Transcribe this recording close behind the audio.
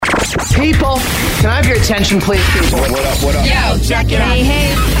People, can I have your attention, please, people? What up? Yo, check it out.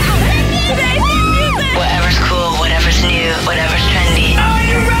 Hey. Whatever's cool, whatever's new, whatever's trendy. Are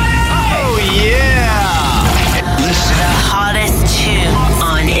you ready? Oh, yeah. Listen to the hottest tune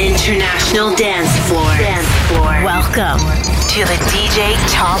on International Dance Floor. Welcome to the DJ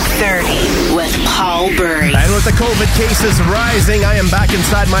Top 30 with Paul Burry. And with the COVID cases rising, I am back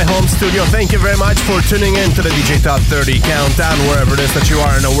inside my home studio. Thank you very much for tuning in to the DJ Top 30 Countdown, wherever it is that you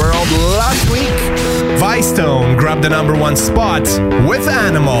are in the world. Last week, Vicetone grabbed the number one spot with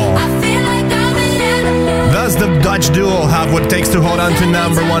Animal. Does the Dutch duo have what it takes to hold on to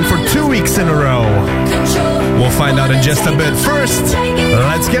number one for 2 weeks in a row? We'll find out in just a bit. First,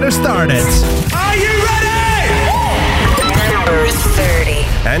 let's get her started. Are you ready? Number 30.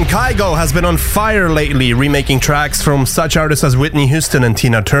 And Kygo has been on fire lately, remaking tracks from such artists as Whitney Houston and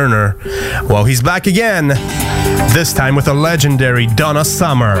Tina Turner. Well, he's back again, this time with a legendary Donna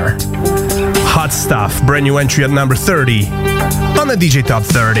Summer. Hot Stuff, brand new entry at number 30 on the DJ Top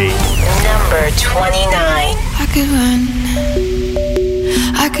 30. Number 29. I could run,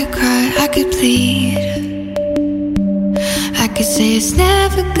 I could cry, I could plead. I could say it's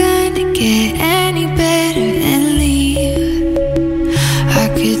never gonna get any better and leave. I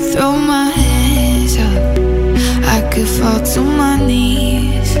could throw my hands up, I could fall to my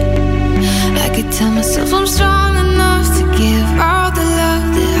knees. I could tell myself I'm strong enough to give all the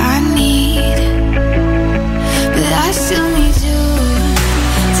love that I need. But I still need you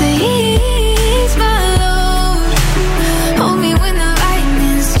to ease my load. Hold me when the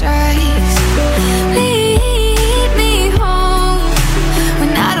lightning strikes. Lead me home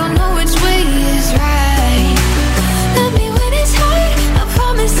when I don't know which way is right. Love me when it's hard. I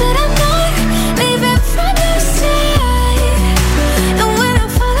promise that I'm not leaving from your side. And when I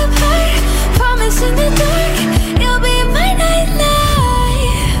fall apart, promise in the dark you'll be my nightlight.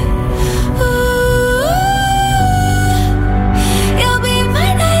 Ooh, you'll be my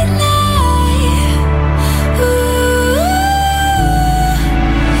nightlight. Ooh,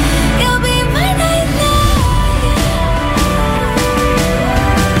 you'll be my nightlight.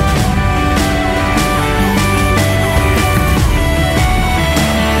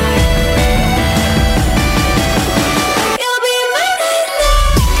 You'll be my nightlight.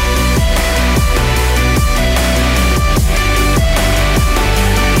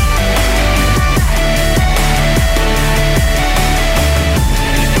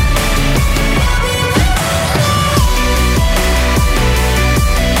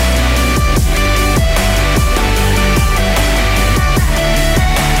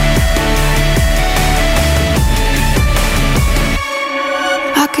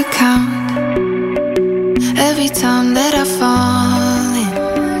 I could count every time that I fall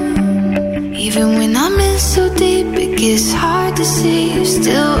in. Even when I'm in so deep, it gets hard to see you're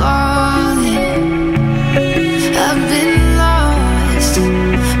still all in. I've been lost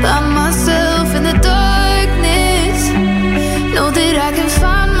by myself in the darkness. Know that I can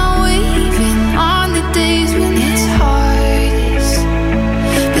find my way even on the days when it's hardest.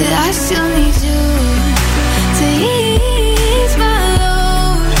 But I still need you to ease my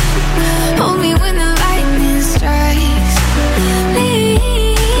load. Hold me when the lightning strikes.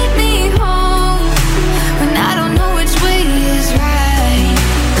 Lead me home when I don't know which way is right.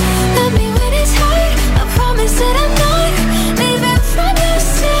 Love me when it's hard. I promise that I'm not leaving from your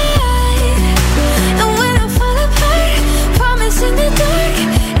side. And when I fall apart, promise in the dark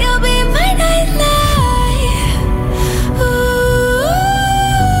you'll be my nightlight. Ooh,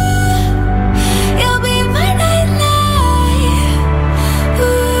 you'll be my nightlight.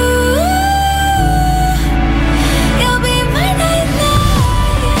 Ooh, you'll be my nightlight.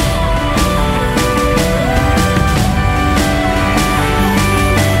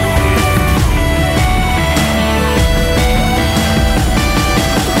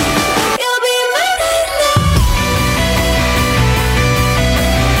 You'll be my nightlight.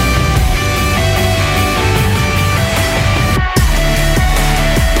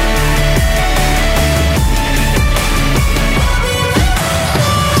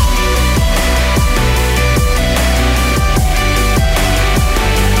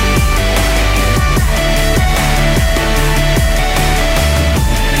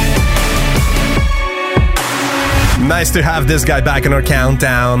 Nice to have this guy back in our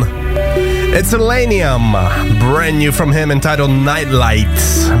countdown. It's Elenium, brand new from him, entitled Nightlight.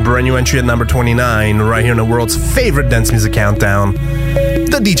 Brand new entry at number 29, right here in the world's favorite dance music countdown,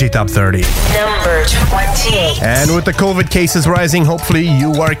 the DJ Top 30. Number 28. And with the COVID cases rising, hopefully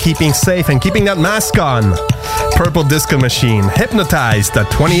you are keeping safe and keeping that mask on. Purple Disco Machine, Hypnotized at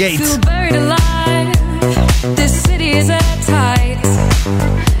 28. Feel buried alive. This city is at tight.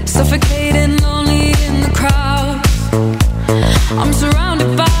 So suffocating, lonely in the crowd. I'm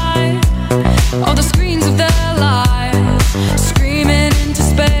surrounded by all the screens of their lives, screaming into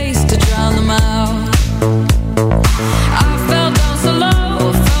space to drown them out. I fell down so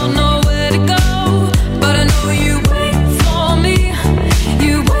low, felt nowhere to go, but I know you wait for me,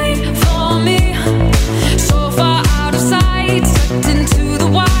 you wait for me. So far out of sight, sucked into the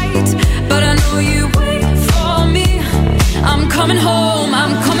white, but I know you wait for me. I'm coming home,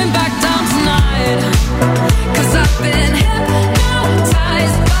 I'm coming back down tonight, 'cause I've been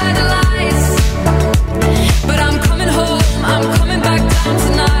hypnotized by the lights. But I'm coming home, I'm coming back down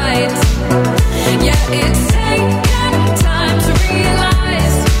tonight. Yeah, it's taken time to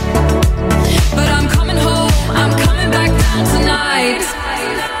realize, but I'm coming home, I'm coming back down tonight.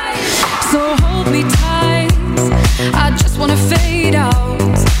 So hold me tight, I just wanna fade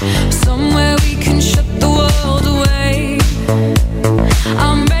out, somewhere we can shut the world away.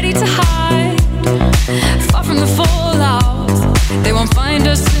 I'm ready to hide, far from the fallout. They won't find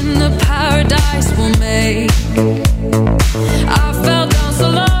us in the paradise we'll make. I fell down so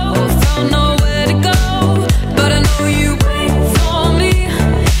low, felt nowhere to go, but I know you wait for me,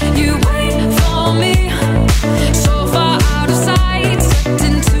 you wait for me. So far out of sight, sucked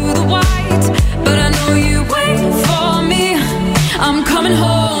into the white, but I know you wait for me. I'm coming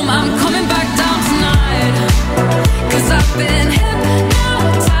home, I'm coming back down tonight, 'cause I've been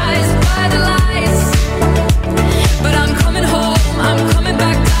hypnotized by the lights. But I'm coming home, I'm coming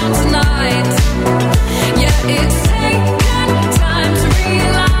back down tonight. Yeah, it's taken time to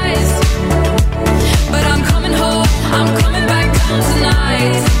realize, but I'm coming home, I'm coming back down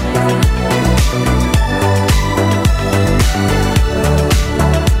tonight.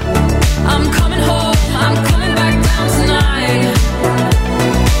 I'm coming home, I'm coming back down tonight.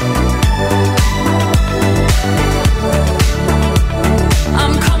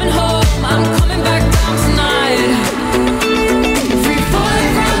 I'm coming home, I'm coming back down tonight. Free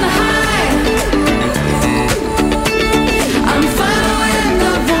falling from the high, I'm following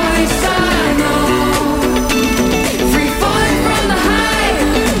the voice I know. Free falling from the high,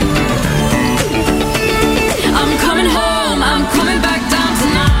 I'm coming home, I'm coming back down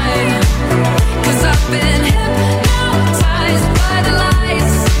tonight, 'cause I've been hypnotized by the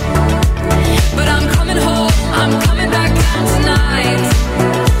lights. But I'm coming home, I'm coming back down tonight.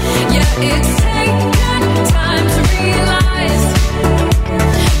 Yeah, it's taken time to realize,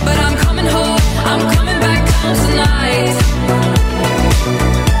 but I'm coming home, I'm coming back down tonight.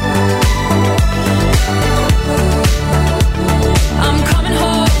 I'm coming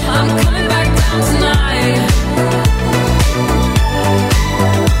home, I'm coming back down tonight.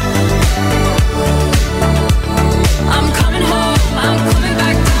 I'm coming home, I'm coming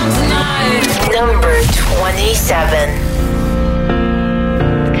back down tonight. Number 27.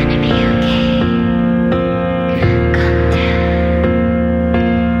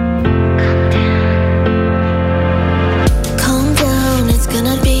 Calm down, it's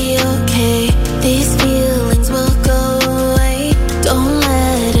gonna be okay. These feelings will go away. Don't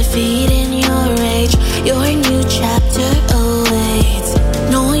let it feed in your rage. Your new chapter awaits.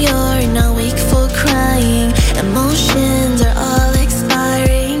 No, you're not weak for crying. Emotions are all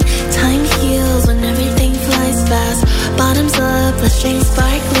expiring. Time heals when everything flies fast. Bottoms up, let's drink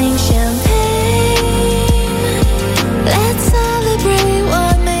sparkling champagne. Let's celebrate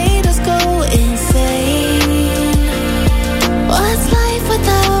what made us go insane. What's life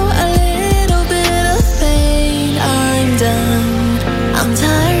without a little bit of pain? I'm done, I'm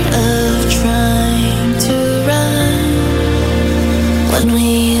tired of trying to run. When we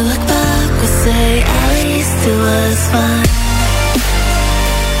look back, we'll say at least it was fun.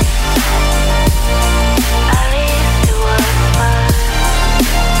 At least it was fun.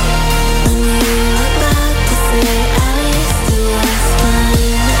 When we look back, we'll say at least it was fun.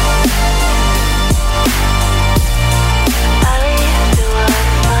 At least it was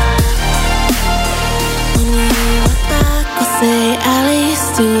fun. When we look back, we'll say at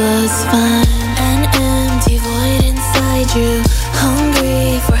least it was fun. An empty void inside you, hungry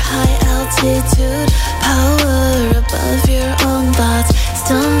for high altitude, power above your own thoughts,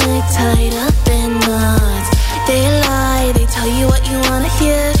 stomach tied up in knots. They lie, they tell you what you wanna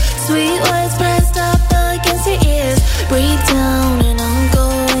hear, sweet words pressed up against your ears. Breathe down and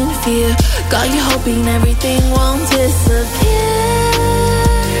ongoing fear got you hoping everything won't disappear.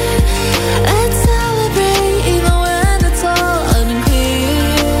 Let's celebrate even when it's all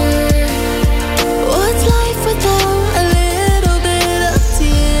unclear. What's life without a little bit of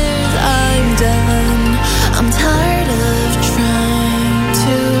tears? I'm done, I'm tired of trying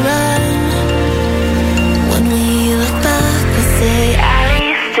to run. When we look back, we say at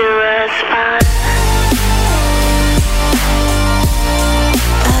least it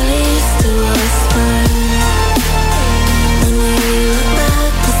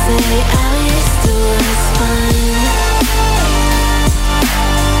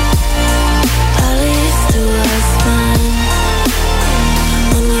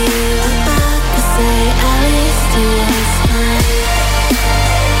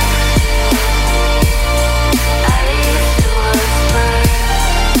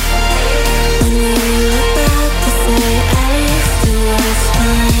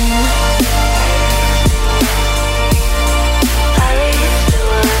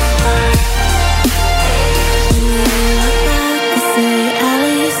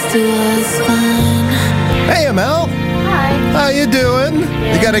Hey, Amel. Hi. How you doing?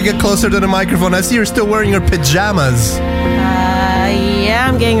 You gotta get closer to the microphone. I see you're still wearing your pajamas. Yeah,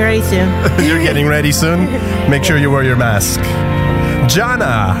 I'm getting ready soon. You're getting ready soon? Make sure you wear your mask.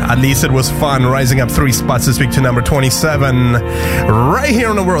 Jana, at least it was fun, rising up 3 spots this week to number 27. Right here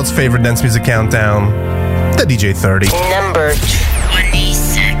on the world's favorite dance music countdown, the DJ 30. Number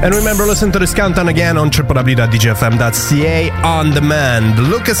 26. And remember, listen to this countdown again on www.djfm.ca on demand.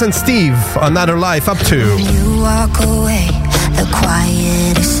 Lucas and Steve, Another Life, up to. When you walk away, the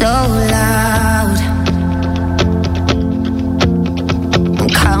quiet is so loud. I'm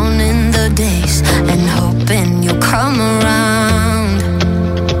counting the days and hoping you'll come around.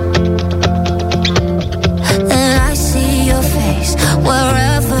 And I see your face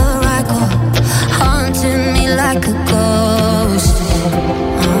wherever I go, haunting me like a ghost.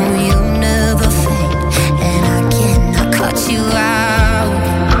 Oh, you never fade, and I cannot cut you out.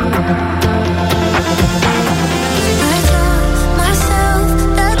 I tell myself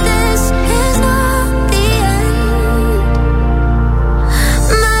that this is not the end.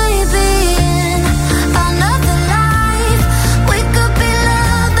 Maybe in another life we could be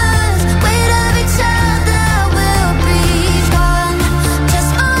lovers. We'd have each other. We'll be one just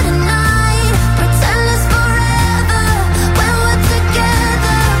for the night. Pretend it's forever when we're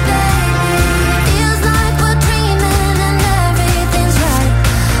together, baby. Feels like we're dreaming and everything's right.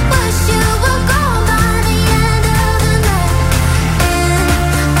 Wish you were gone by the end of the night. In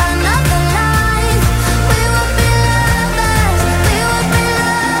another life, we would be lovers. We would be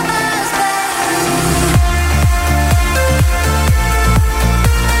lovers,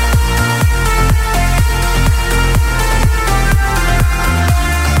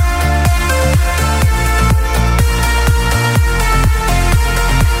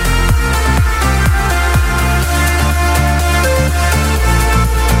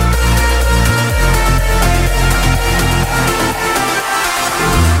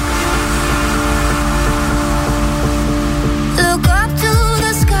 look up to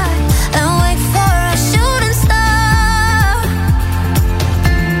the sky and wait for a shooting star.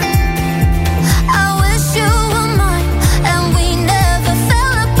 I wish you were mine and we never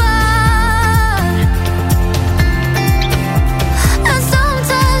fell apart. And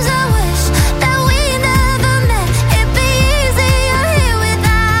sometimes I wish that we never met. It'd be easier here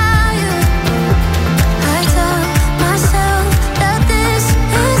without you. I tell myself that this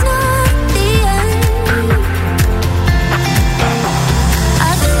is not the end.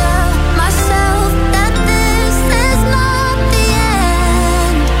 I tell myself that this is not the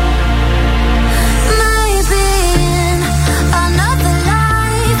end. Maybe in another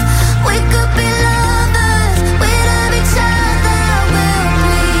life we could be lovers. We'd have each other. We'll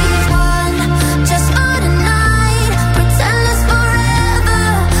be one just for the night. Pretend it's forever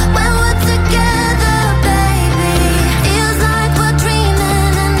when we're together, baby. Feels like we're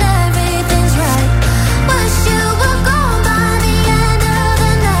dreaming and everything's right. Wish you were gone by the end of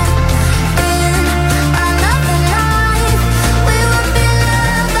the night. In another life, we would be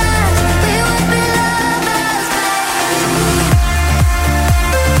lovers. We would be lovers,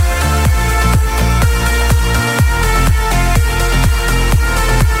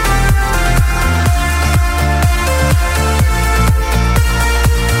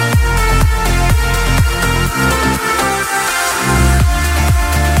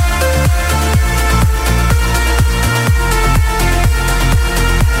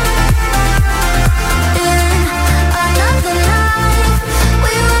 another life,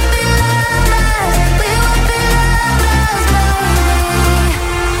 we would be lovers. We would be lovers, baby.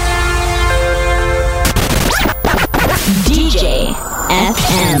 DJ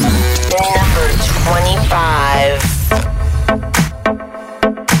FM. Number 25.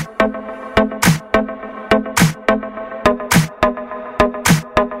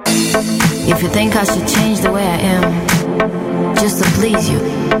 If you think I should change the way I am just to please you,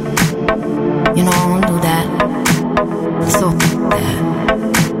 you know I won't do that. So that.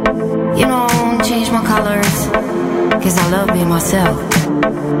 You know I won't change my colors, 'cause I love being myself.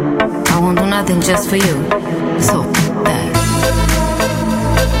 I won't do nothing just for you. So that.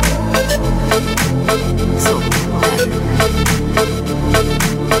 So that.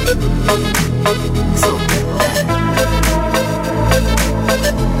 So that.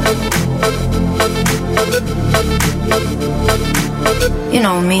 You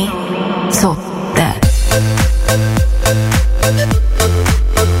know me, so that.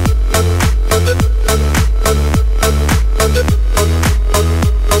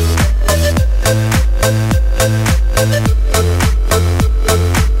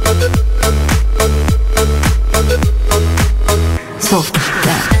 So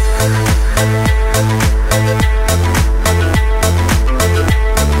that.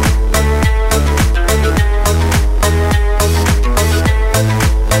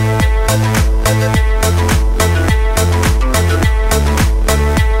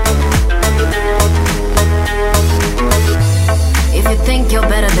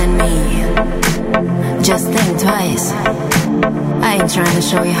 Trying to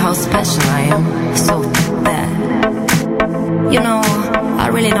show you how special I am, so that you know, I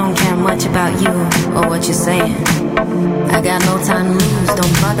really don't care much about you or what you're saying. I got no time to lose,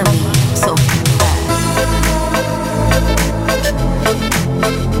 don't bother me, so that.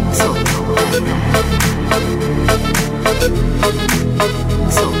 So that.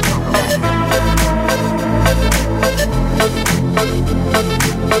 So that.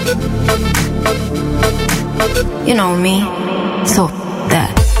 You know me, so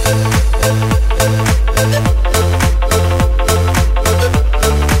that.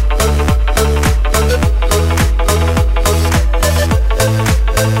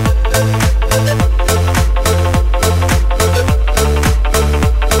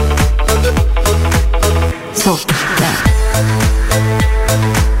 So that.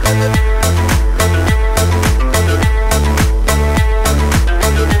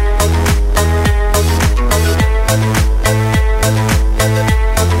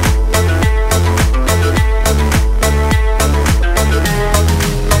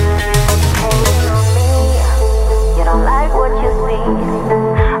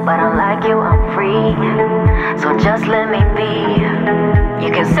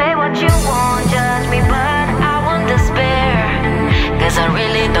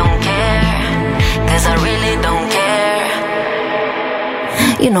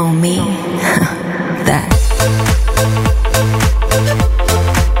 You know me, that.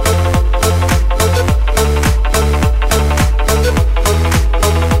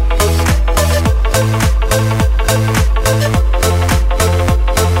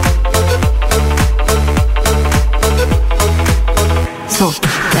 So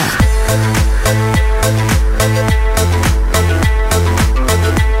that.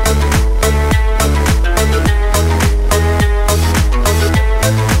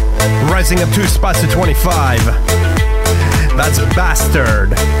 Up 2 spots to 25. That's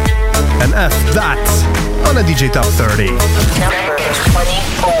Bastard. And F that on a DJ Top 30. Number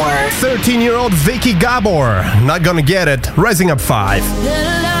 24. 13-year-old Vicky Gabor. Not gonna get it. Rising up 5. The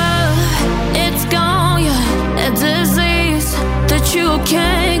love, it's gone, yeah. A disease that you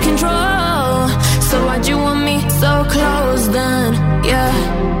can't control. So why'd you want me so close then? Yeah.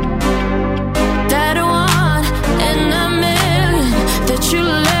 That one in a million that you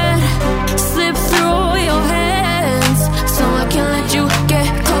let slip through your hands, so I can let you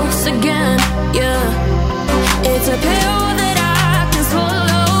get close again. Yeah, it's a pill that I can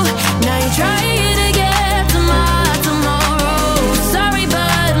swallow. Now you're trying to get to my tomorrow. Sorry,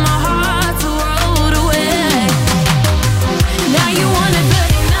 but my heart's a road away. Now you want it, but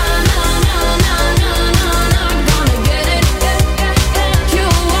nah, nah, nah, nah, nah, nah, not gonna get it.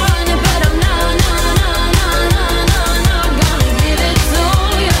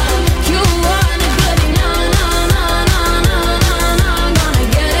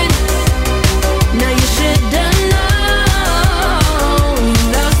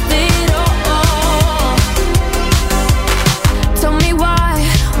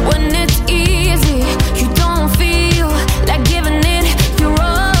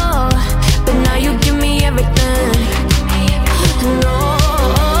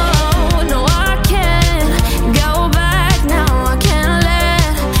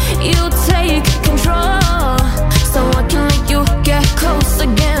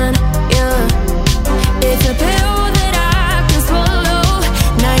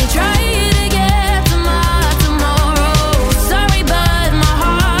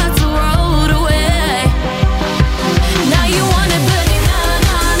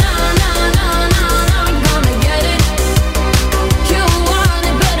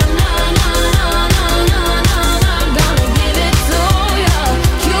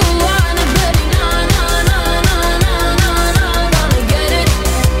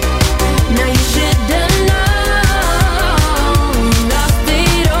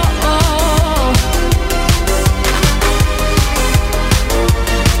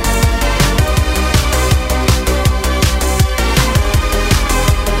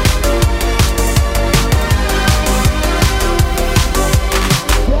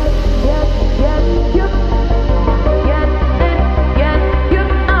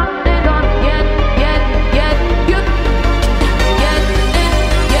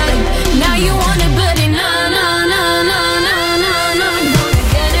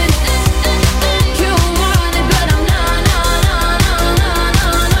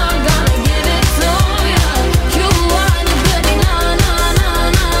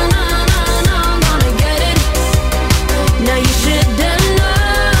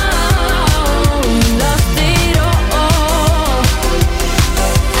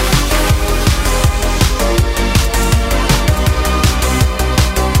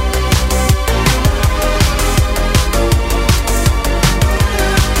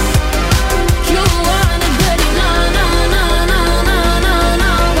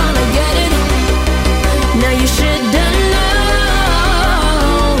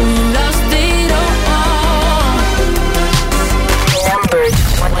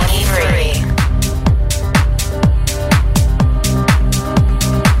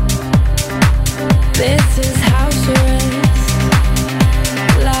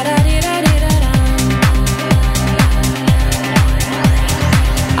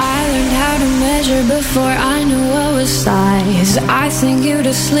 measure before I knew what was size. I sing you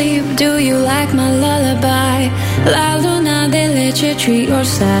to sleep, do you like my lullaby? La luna de leche, treat your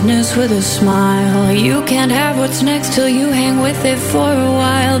sadness with a smile. You can't have what's next till you hang with it for a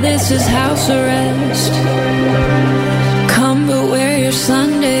while. This is house arrest. Come but wear your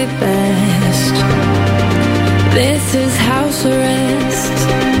Sunday best. This is house arrest.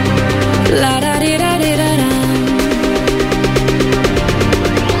 La da di da di da da.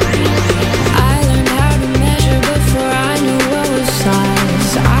 I learned how to measure before I knew what was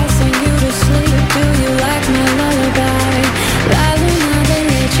size. I sing you to sleep, do you like my lullaby? La luna de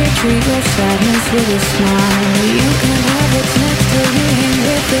leche, treat your sadness with a smile. You can have what's next till you hang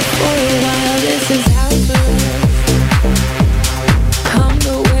with it for a while. This is house arrest. Come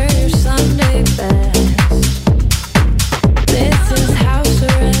to wear your Sunday best. This is house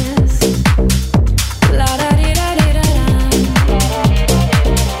arrest. La da di da di da da.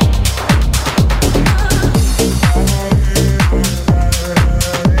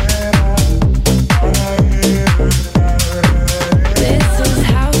 This is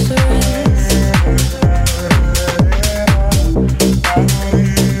house arrest.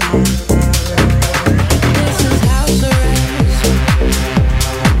 This is house arrest.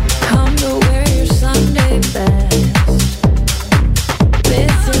 Come to wear your Sunday best.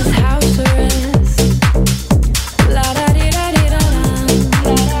 This is house arrest. La da di da di da da.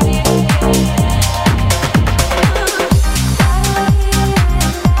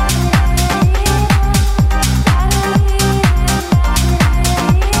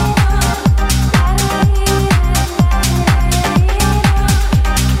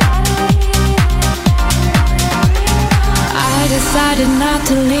 I decided not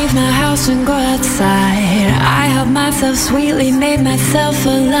to leave my house and go outside. I helped myself sweetly, made myself a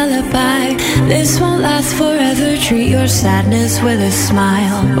lullaby. This won't last forever, treat your sadness with a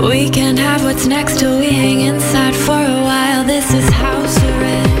smile. We can't have what's next till we hang inside for a while. This is house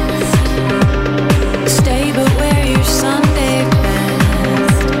arrest. Stay but wear your Sunday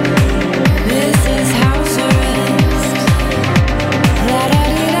best. This is house arrest. La da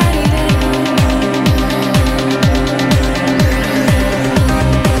di da di da.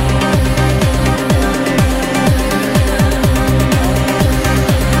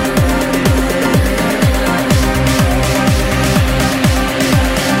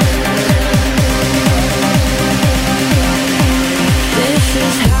 This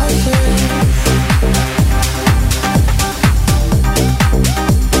is house arrest.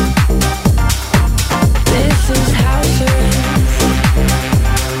 This is house arrest.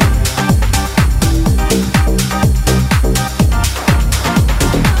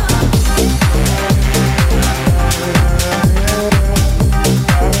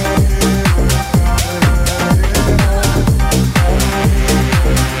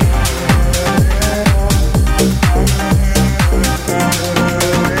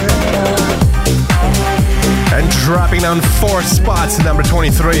 And dropping down 4 spots to number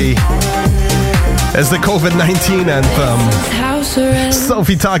 23 is the COVID-19 anthem. House arrest.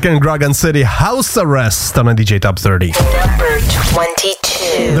 Sophie Tucker and Grogan City, House Arrest on a DJ Top 30. Number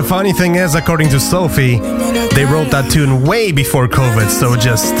 22. The funny thing is, according to Sophie, they wrote that tune way before COVID, so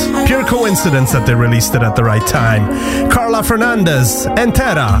just pure coincidence that they released it at the right time. Carla Fernandez,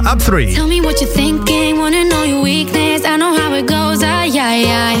 Entera, up 3. Tell me what you're thinking, wanna know your weakness. I know how it goes, ay, ay,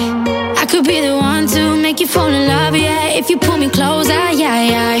 ay. I could be the one to make you fall in love, yeah. If you pull me close, ay,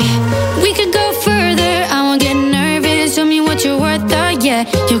 ay, ay. We could go further, I won't get nervous. Show me what you're worth, oh, yeah.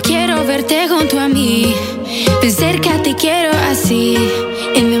 Yo quiero verte junto a mí. Ven cerca, te quiero así.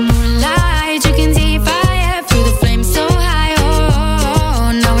 In the moonlight, you can see fire through the flames so high,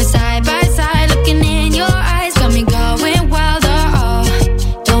 oh. Now we're side by side, looking in your eyes. Got me going wild, oh, oh.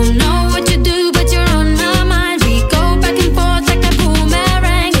 Don't know what you do, but you're on my mind. We go back and forth like a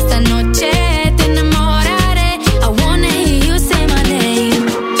boomerang. Esta noche te enamoraré. I wanna hear you say my name.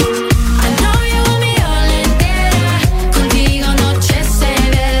 I know you want me all entera. Contigo noche se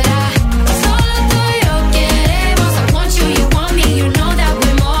verá. Solo tú y yo queremos. I want you, you want me. You know that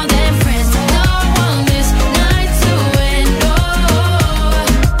we're more than friends. Don't want this night to end, oh.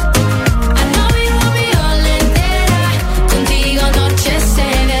 I know you want me all entera. Contigo noche se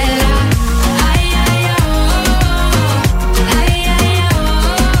verá. Ay, ay, oh. Ay, ay, oh.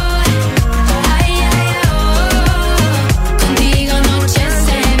 Ay, ay, oh. Contigo noche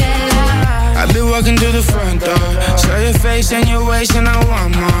se verá. I've been walking to the front door. Saw your face and your waist and I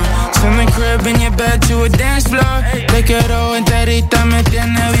want more. From the crib in your bed to a dance floor. Te quiero enterita, me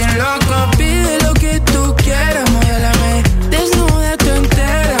tiene bien loco. Pide lo que tú quieras, modélame. Desnúdate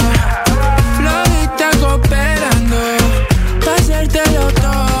entera. Florita cooperando. Pa' hacértelo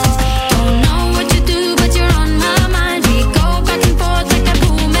todo. Don't know what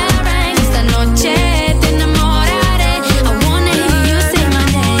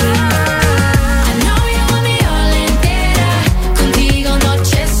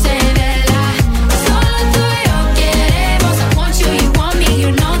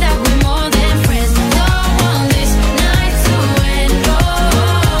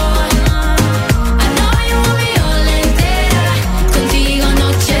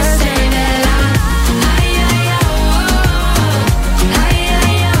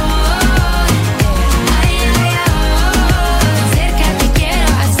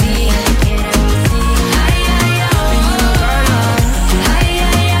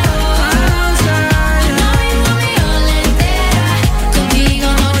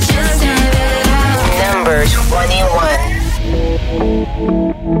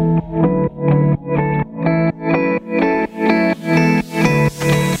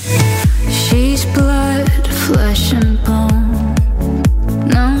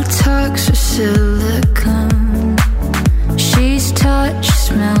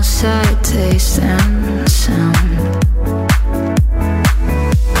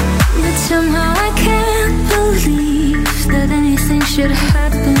should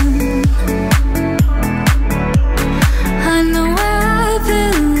happen. I know where I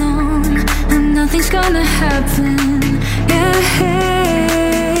belong, and nothing's gonna happen. Yeah,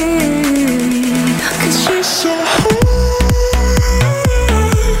 'cause she's so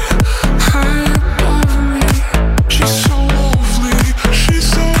high above me. She's so lovely, she's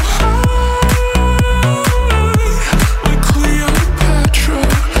so high, like Cleopatra,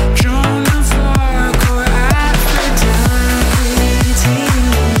 Joan of Arc, or Aphrodite.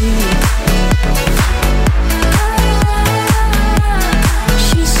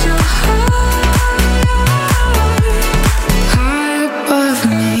 She's so high above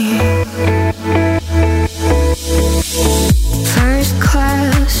me. First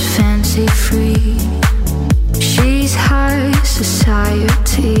class, fancy free. She's high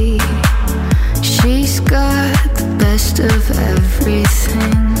society. She's got the best of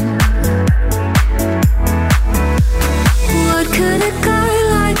everything. What could a guy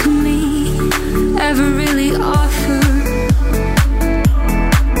like me ever really offer?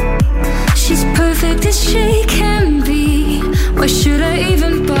 She's perfect as she can be. Why should I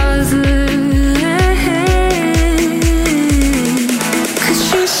even bother? 'Cause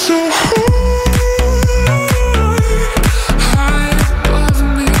she's so high above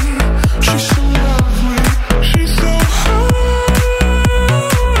me. She's so lovely, she's so high,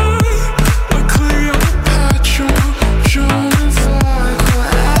 like Cleopatra, Joan of Arc, or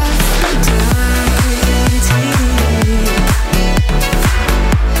Aphrodite.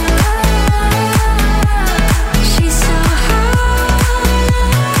 She's so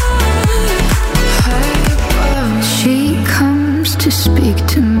high above me. She comes to speak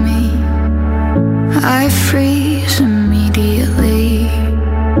to me. I freeze immediately,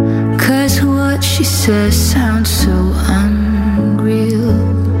 'cause what she says sounds so unreal.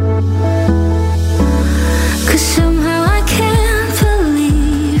 'Cause somehow I can't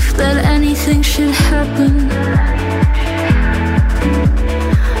believe that anything should happen.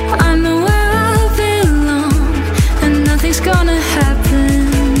 I know where I belong, and nothing's gonna happen.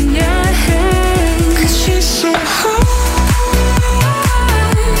 Yeah, 'cause she's so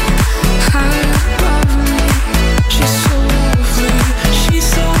high above me. She's so lovely, she's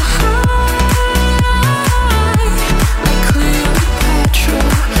so high, like Cleopatra,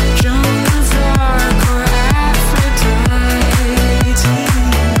 Joan of Arc, or Aphrodite.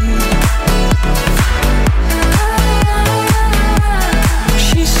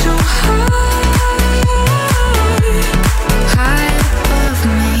 She's so high above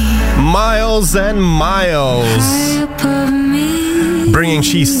me. Miles and Miles. High above me. Bringing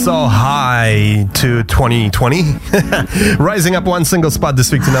She's So High to 2020. Rising up one single spot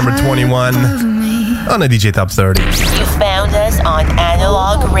this week to number 21 on the DJ Top 30. You found us on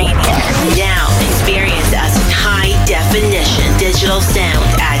Analog Radio. Now experience us in high definition digital sound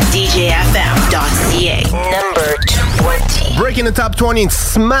at djfm.ca. Number 20. Breaking the top 20 in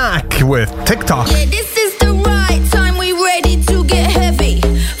Smack with TikTok. Yeah, this is the right time, we ready to get heavy.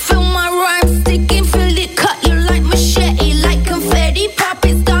 Feel my rhyme sticking, feel it cut you like machete, like confetti. Pop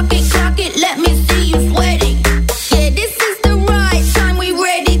it, stock it, clock it, let me see you sweating. Yeah, this is the right time, we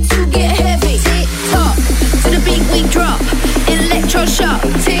ready to get heavy. Tick tock, to the beat we drop. Electroshock,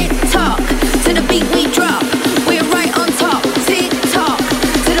 tick tock, to the beat we drop. We're right on top. Tick tock,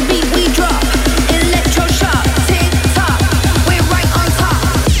 to the beat we drop. Electroshock, tick tock, we're right on top.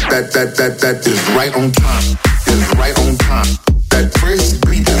 That is right on time. Is right on time. That first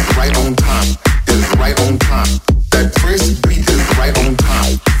beat is right on time. Is right on time. That first beat is right on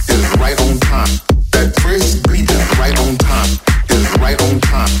time. Is right on time. That first beat is right on time. Is right on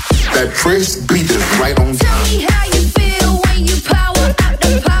time. That first beat is right on Tell time. me how you feel when you power up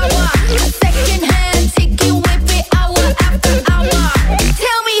the power. Second hand ticket, whip it hour after hour.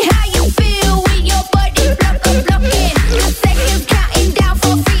 Tell me how you feel when your body blocking. The seconds counting down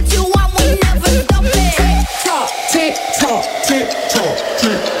for 3, 2, 1, we never stop it. Tick tock, tick tock, tick tock,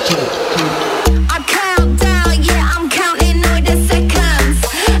 tick tock. I count down, yeah, I'm counting all the seconds.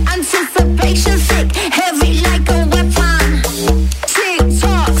 Anticipation sick, heavy like a weapon. Tick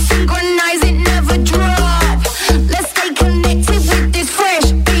tock, synchronize it, never drop. Let's stay connected with this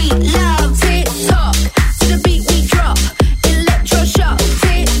fresh beat, love. Tick tock, to the beat we drop. Electroshock,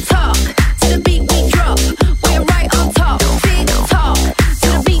 tick tock, to the beat we drop. We're right on top. Tick tock, to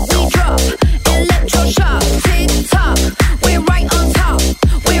the beat we drop. Electroshock, tick tock, we're right on top.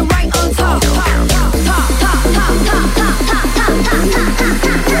 We're right on top. Top, top, top, top, top, top, top, top, top,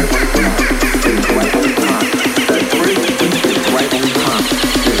 top, top. Right on time. That first beat is right on time.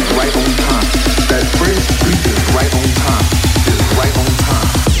 Is right on time.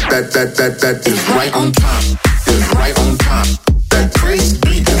 That is right on time. Is right on time. That That crazy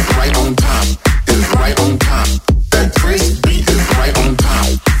beat is right on time. Is right on time. That crazy beat is right on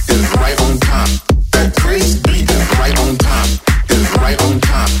time. Is right on time. That crazy beat is right on time. Is right on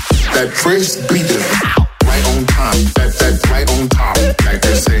time. That crazy beat is right on time. That's right on time. Like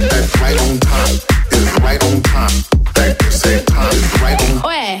they say, that's right on time. Is right on time. Like they say, time is right on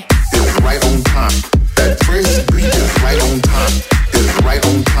time. Is right on time. That crazy beat is right on time. Is right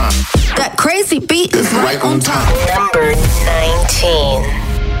on time. That crazy beat is right on time. Number 19.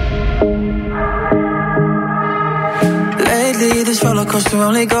 Lately, this roller coaster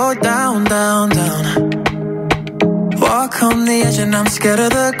only go down, down, down. Walk on the edge and I'm scared of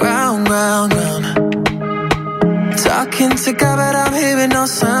the ground, ground, ground. Talking to God, but I'm hearing no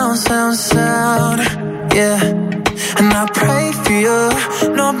sound, sound, sound. Yeah, and I pray for you.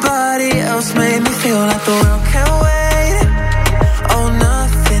 Nobody else made me feel like the world can't wait. Oh,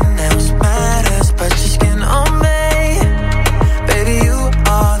 nothing else matters but your skin on me. Baby, you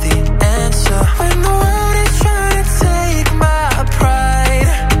are the answer. When the world is trying to take my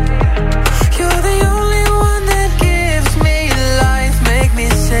pride, you're the only one that gives me life. Make me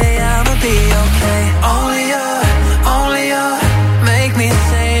say I'ma be okay. Only you, make me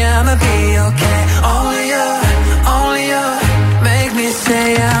say I'ma be okay. Only you, make me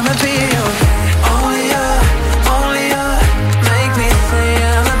say I'ma be okay. Only you, make me say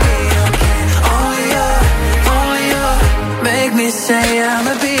I'ma be okay. Only you, make me say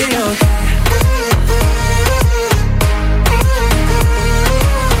I'ma be okay.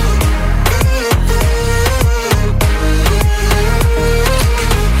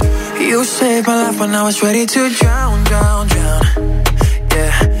 You saved my life when I was ready to drown, drown, drown.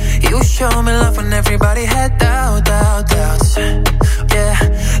 Yeah, you showed me love when everybody had doubt, doubt, doubts. Yeah,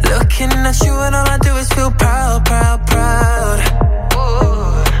 looking at you and all I do is feel proud, proud, proud.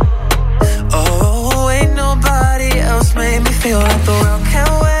 Oh, ain't nobody else made me feel like the world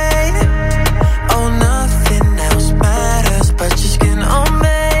can't wait. Oh, nothing else matters but your skin on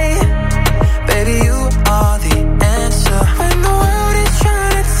me. Baby, you are the answer. When the world is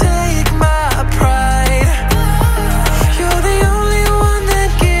trying to take my pride, you're the only one that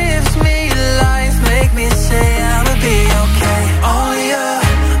gives me life. Make me say I'ma be okay. Only you,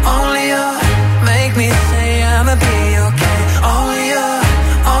 make me say I'ma be okay. Only you,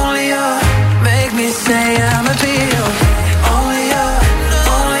 make me say I'ma be okay. Only you,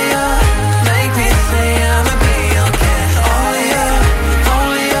 make me say I'ma be okay.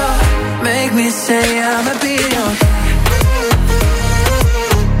 Only you, make me say I'ma be okay.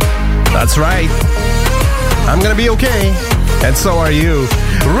 That's right. I'm gonna be okay. And so are you.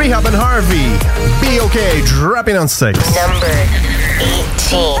 Rehab and Harvey. Be okay. Dropping on 6. Number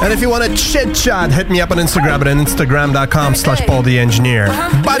 18. And if you want to chit chat, hit me up on Instagram at instagram.com/Paul the Engineer.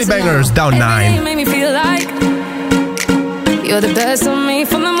 Body Bangers down 9. Make me feel like you're the best of me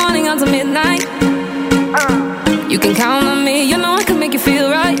from the morning until midnight. You can count on me, you know I can make you feel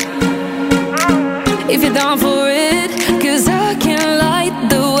right. If you're down for it, 'cause I can light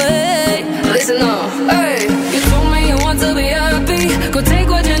the way. Listen up, hey. You told me you want to be happy. Go take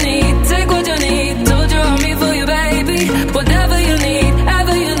what you need, take what you need. Told you I'm here for you, baby. Whatever you need,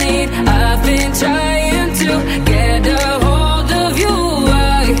 ever you need. I've been trying to get a hold of you.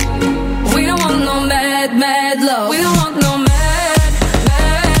 We don't want no mad, mad love. We don't want no mad,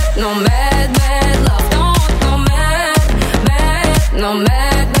 no mad, mad love. Don't want no mad, no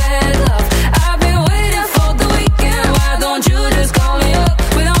mad, mad love. I've been waiting for the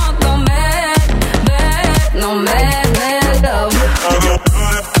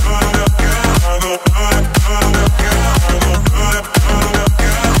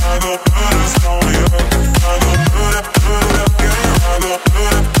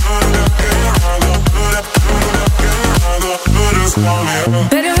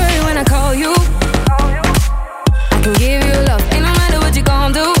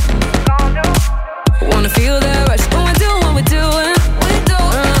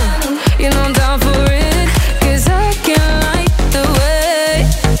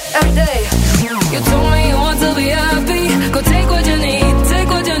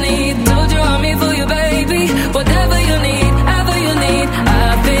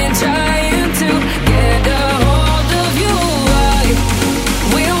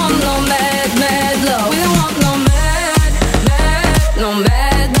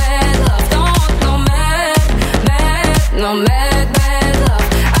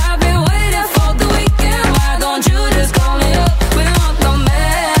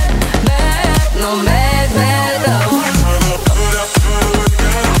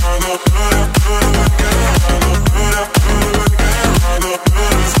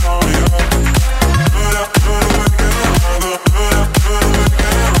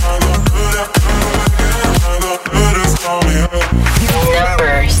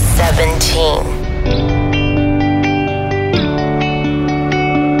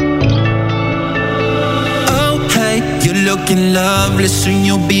looking lovely, soon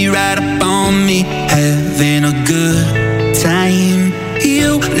you'll be right up on me, having a good time.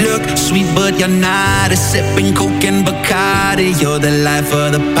 You look sweet, but you're not. Sipping Coke and Bacardi, you're the life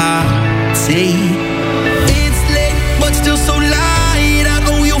of the party. It's late, but still so light. I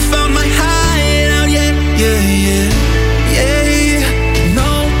know you found my hideout, yeah, yeah, yeah, yeah.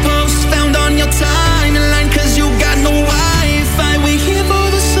 No post found on your timeline, 'cause you got no Wi-Fi. We here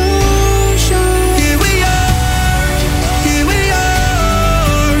for the sunshine. Here we are, here we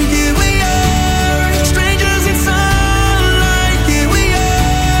are, here we are. Strangers in sunlight. Here we are,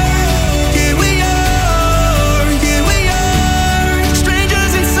 here we are, here we are.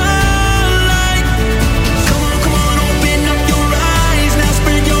 Strangers in sunlight. Come on, open up your eyes now.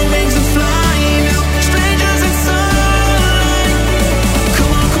 Spread your wings and fly now. Strangers in sunlight.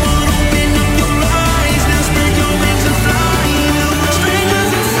 Come on, open up your eyes now. Spread your wings and fly now.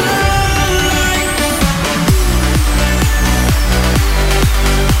 Strangers in sunlight.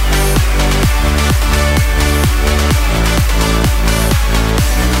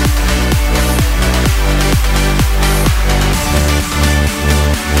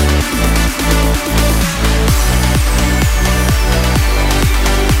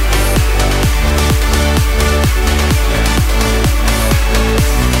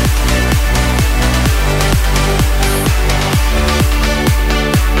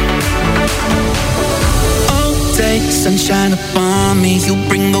 All day, sunshine upon me. You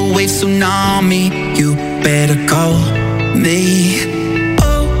bring the wave tsunami. You better call me.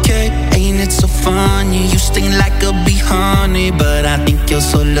 Okay, ain't it so funny? You sting like a bee, honey, but I think you're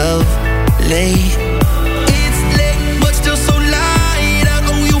so lovely. It's late, but still so light. I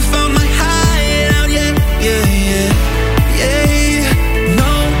know you found my hideout, yeah, yeah, yeah, yeah.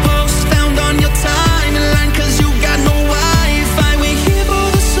 No post found on your timeline, 'cause you got no Wi-Fi. We here for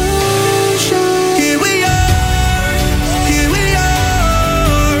the sunshine. Here we are, here we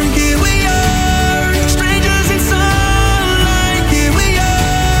are, here we are. Strangers in sunlight. Here we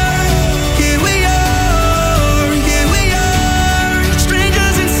are, here we are, here we are.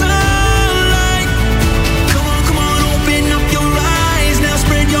 Strangers in sunlight. Come on, open up your eyes now.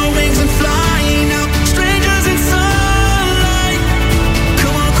 Spread your wings and fly now. Strangers in sunlight.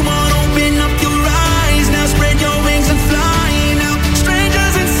 Come on, open up your eyes now. Spread your wings and fly now.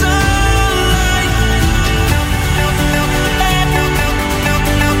 Strangers in sunlight.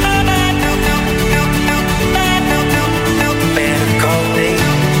 Better call me.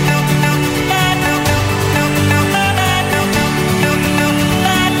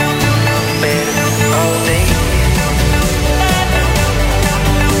 Better call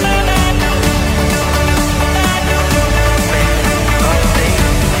me.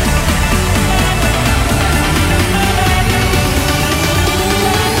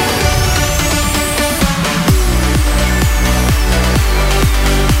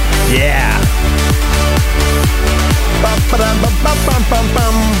 Yeah.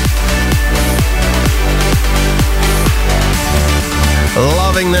 Ba-ba-dum-ba-bum-bum-bum.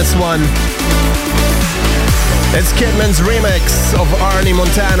 Loving this one. It's Kidman's remix of Arnie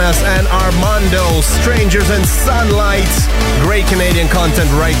Montanas and Armando's Strangers in Sunlight. Great Canadian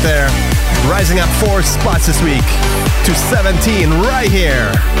content right there. Rising up 4 spots this week to 17 right here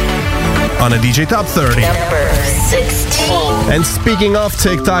on a DJ Top 30. Number 16. And speaking of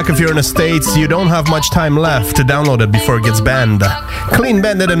TikTok, if you're in the States, you don't have much time left to download it before it gets banned. Clean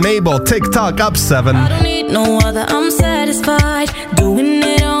Bandit and Mabel, TikTok up 7. I don't need no other, I'm satisfied doing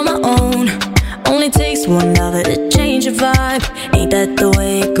it on my own. Only takes one other to change your vibe. Ain't that the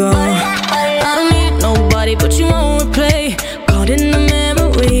way it goes? I don't need nobody, but you won't replay. Caught in the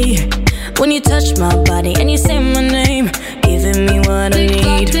memory when you touch my body and you say my name, giving me what I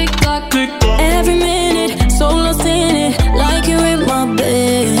need. Tick tock, tick tock. Every minute, so lost in it, like you're in my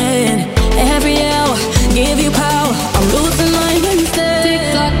bed. Every hour, give you power. I'm losing my instead. Tick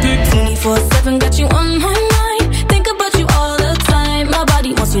tock, tick tock. 24/7, got you on my mind. Think about you all the time. My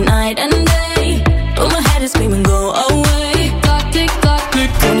body wants you night and day, but my head is screaming, go away. Tick tock, tick tock,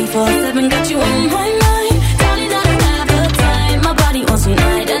 tick tock. 24/7, got you on my mind. Darling, I don't have the time. My body wants you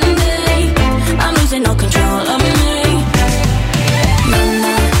night and day. I'm losing all control of me.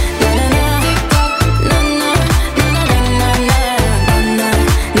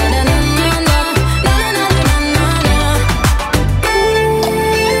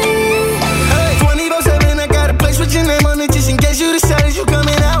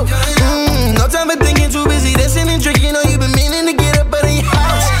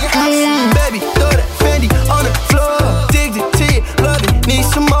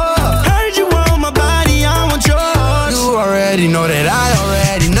 Know that I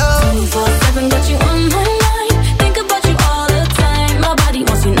already know. 24/7, got you on my mind. Think about you all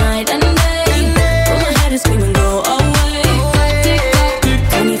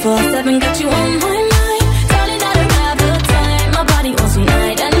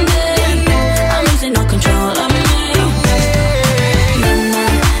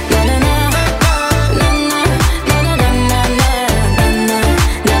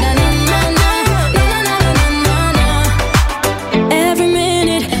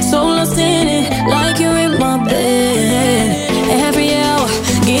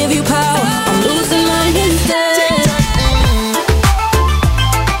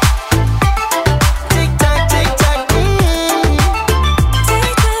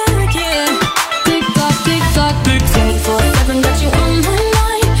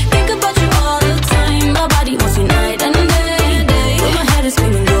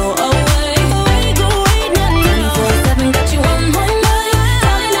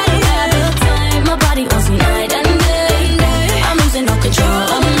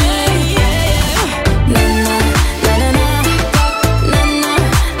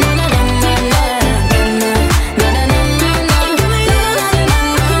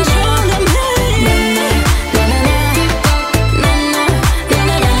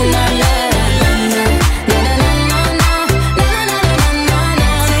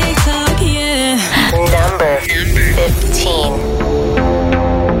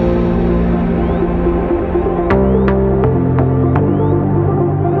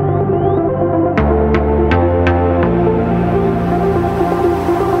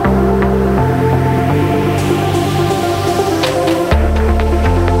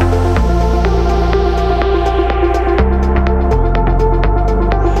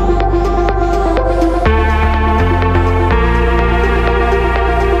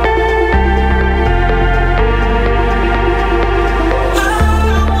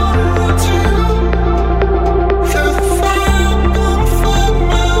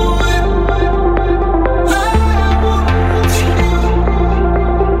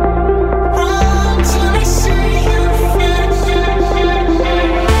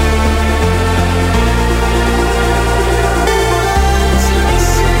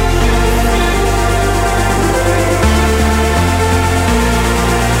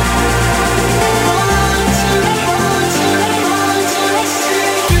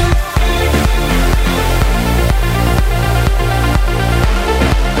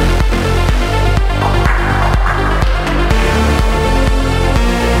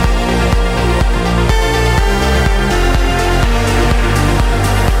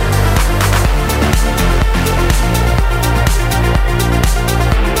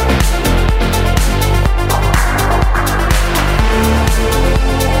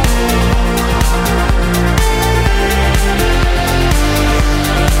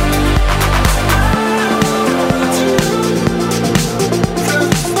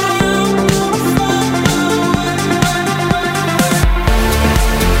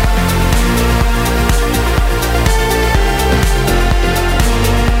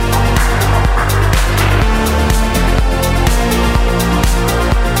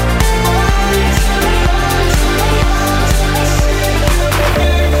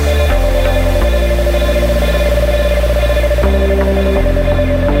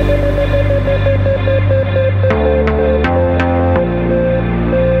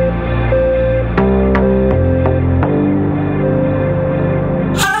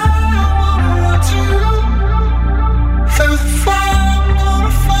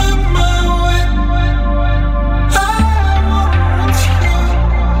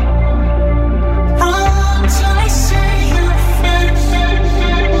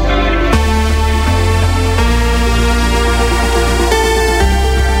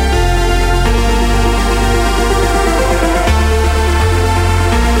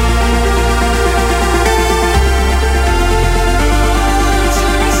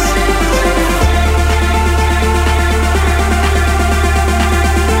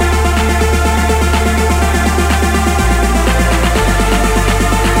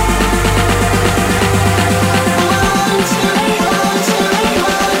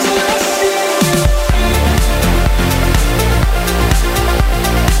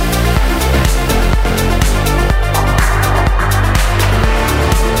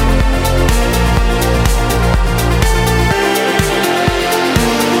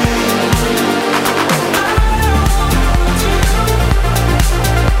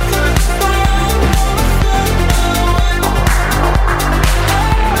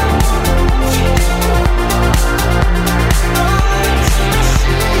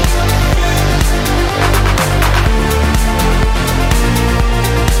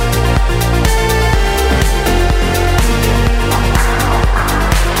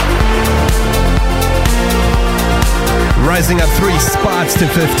rising up 3 spots to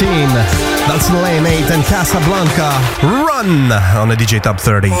 15. That's Lane 8 and Casablanca. Run on the DJ Top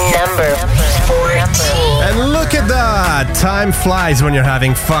 30. Number 14. And look at that! Time flies when you're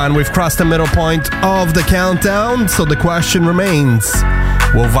having fun. We've crossed the middle point of the countdown, so the question remains: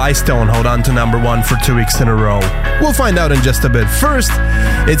 will Vicetone hold on to number 1 for 2 weeks in a row? We'll find out in just a bit. First,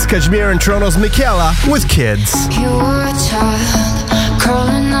 it's Kashmir and Toronto's Michaela with Kids. You were a child,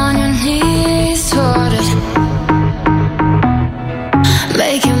 crawling on your knees toward it,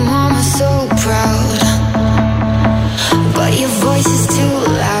 making mama so proud, but your voice is too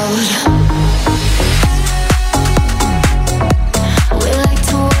loud. We like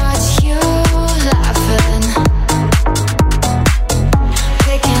to watch you laughing,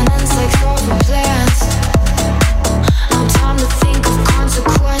 picking insects over plants. No time to think of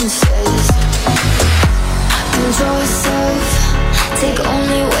consequences. Control yourself, take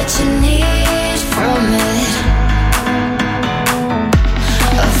only what you need from it.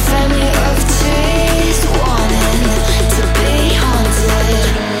 A family of trees wanting to be haunted.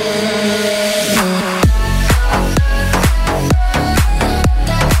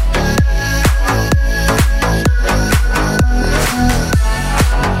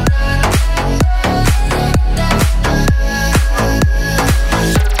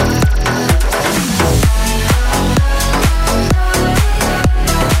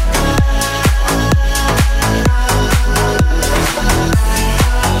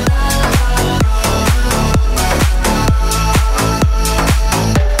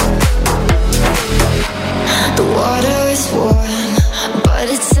 The water is warm, but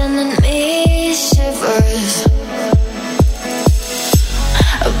it's sending me shivers.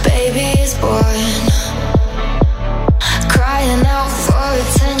 A baby is born, crying out for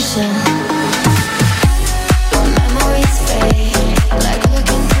attention. Memories fade, like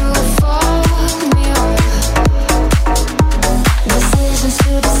looking through a fog mirror.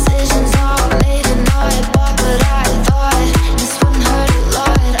 Decisions are made and not bought, but I thought this wouldn't hurt a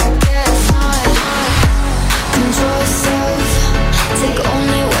lot. I guess not. Control yourself, take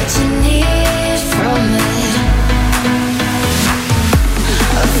only what you need from it.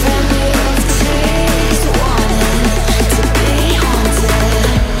 A family of trees wanting to be haunted.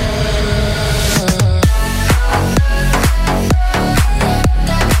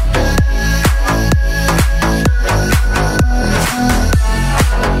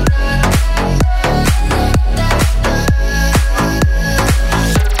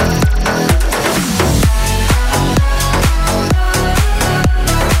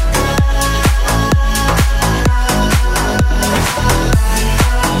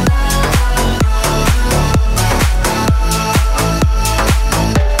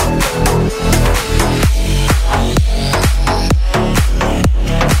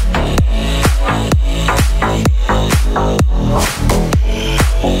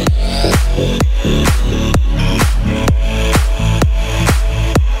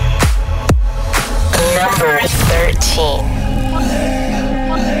 Number 13.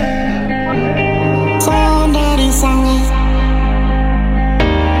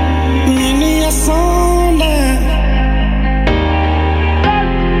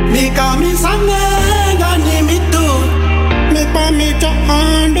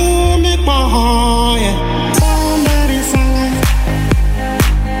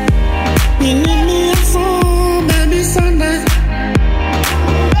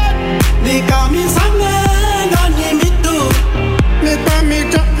 They call me Sunday, don't need me too.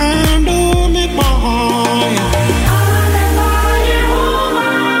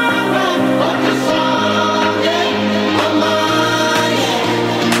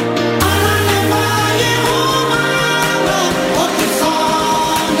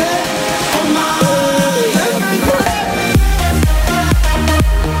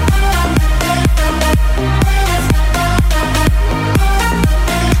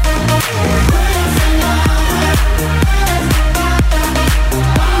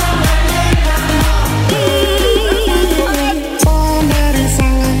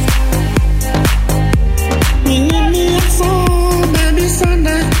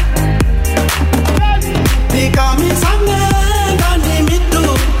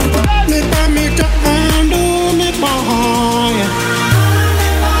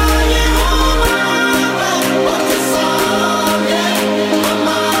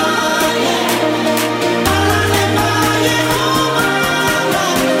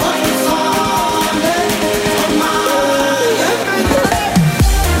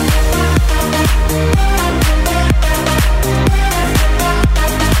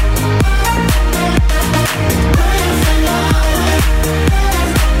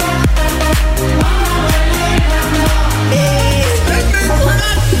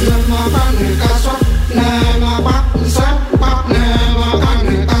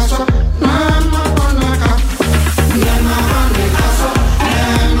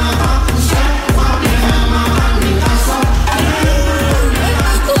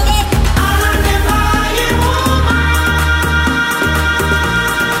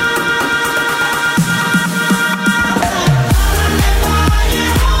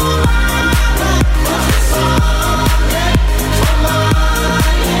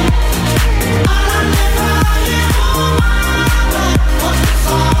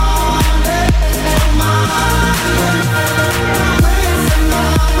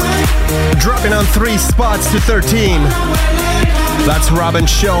 3 spots to 13. That's Robin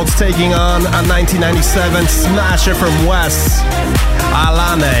Schulz taking on a 1997 smasher from Wes,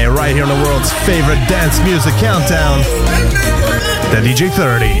 Alane, right here on the world's favorite dance music countdown, the DJ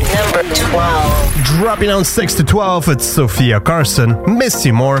 30. Number 12. Dropping on 6 to 12, it's Sophia Carson, Miss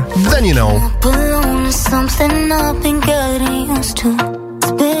You More Than You Know. Balloon is something I've been getting used to.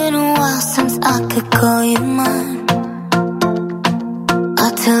 It's been a while since I could call you mine. I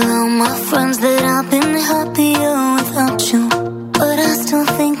tell all my friends that I've been happier without you, but I still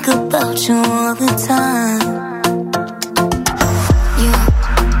think about you all the time. You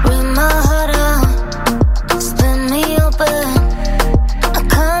rip my heart out, split me open. I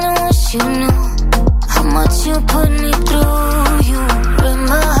kinda wish you knew how much you put me through. You rip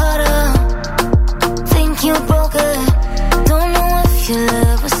my heart out, think you broke it. Don't know if you'll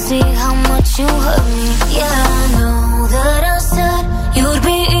ever see how much you hurt me. Yeah, I know that I said you'd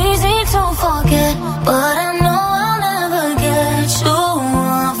be easy to forget, but I know I'll never get you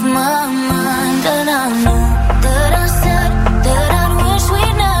off my mind. And I know that I said that I'd wish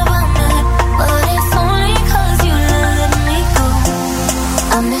we'd never met, but it's only 'cause you let me go.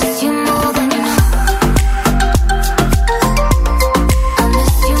 I miss you more than you know. I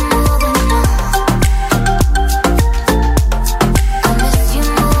miss you more than you know. I miss you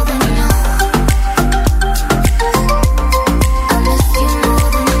more than you know. I miss you more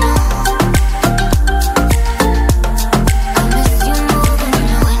than you know. I miss you more than you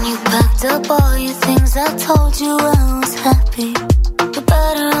know. When you packed up all your things, I told you I was happy. You're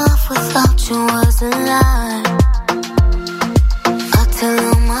better off without you was a lie. I tell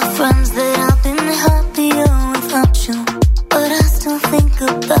all my friends that I've been happier without you, but I still think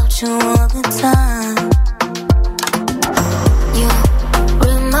about you all the time. You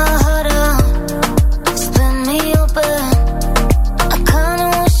rip my heart out, split me open. I kinda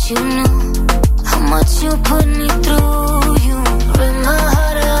wish you knew how much you put me through. You rip my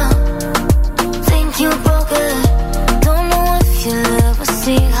heart out, think you broke it. Don't know if you'll ever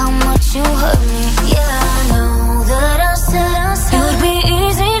see how much you hurt me. Yeah, I know that I said you'd be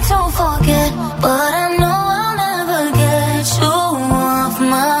easy to forget, but I know I'll never get you off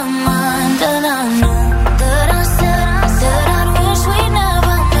my mind. And I know that I said that I'd wish we'd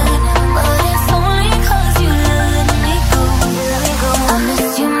never met, but it's only 'cause you let me go. I miss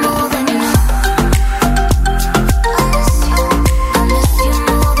you more than you know. I miss you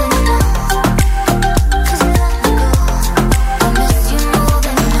more than you know. 'Cause you let me go. I miss you more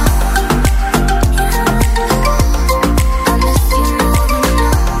than you know. I miss you more than you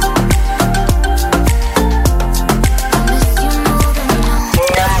know. I miss you more than you know.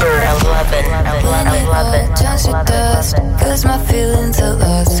 Number 11. Turns to dust, 'cause my feelings are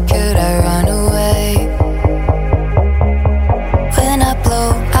lost. Could I run away? When I blow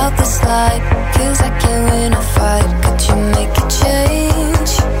out the slide, feels like you win a fight. Could you make a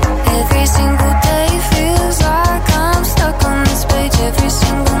change? Every single day feels like I'm stuck on this page. Every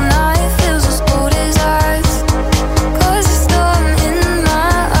single night feels as cold as ice. 'Cause the storm in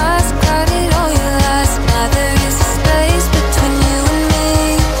my eyes clouded all your lies. Now there is a space between you and me.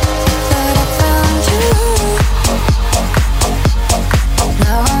 Thought I found you.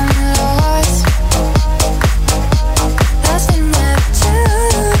 Now I'm lost. Lost in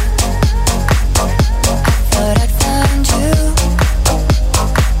Neptune. I thought I'd found you.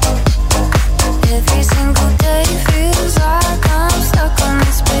 Every single day feels like I'm stuck on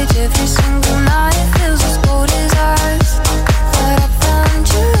this page. Every single night feels as cold as ice. Thought I found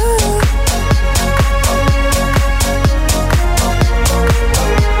you.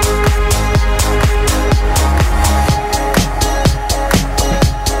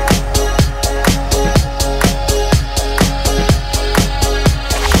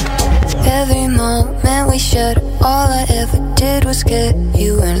 Every moment we shared, all I ever did was get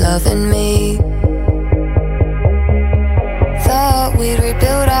you and loving me. Thought we'd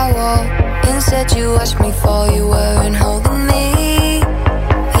rebuild our wall. Instead you watched me fall. You weren't holding me.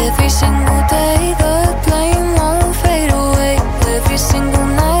 Every single day the flame won't fade away. Every single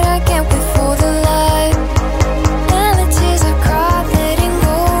night I can't wait for the light. And the tears I cried, letting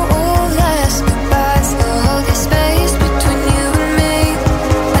go all last goodbyes. Still hold your space between you and me.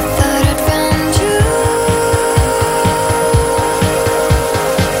 I thought I'd found you.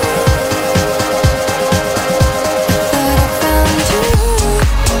 Thought I found you.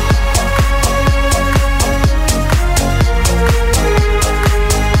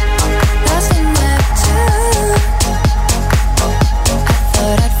 Lost in my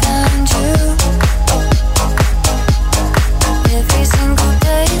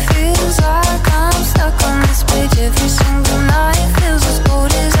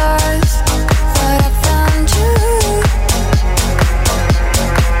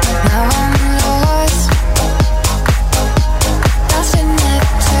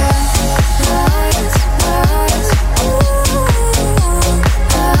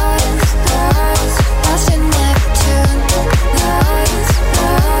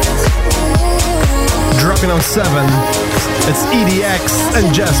 7. It's EDX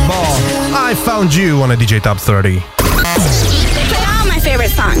and Jess Ball. I Found You on a DJ Top 30. They play all my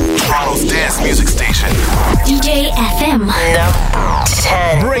favorite songs. Toronto's dance music station. DJ FM. Number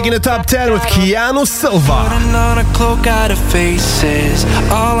 10. Breaking the top 10 with Keanu Silva. Putting on a cloak out of faces,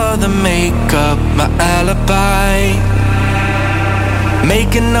 all of the makeup, my alibi.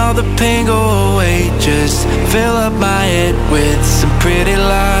 Making all the pain go away, just fill up my head with some pretty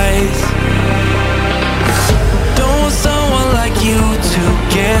lies. Don't want someone like you to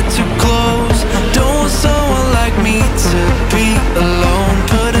get too close. Don't want someone like me to be alone.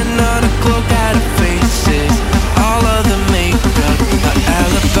 Putting on a cloak out of faces, all of the makeup, my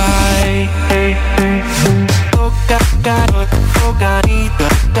alibi.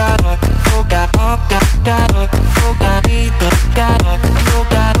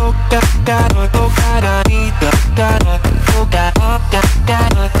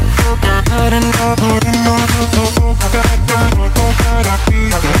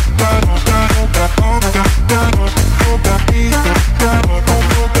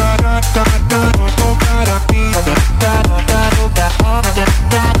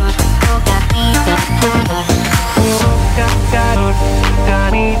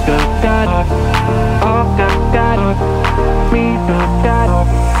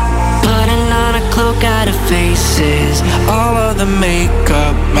 Putting on a cloak out of faces, all of the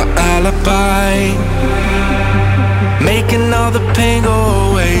makeup, my alibi. Making all the pain go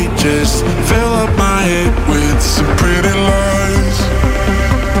away, just fill up my head with some pretty lies.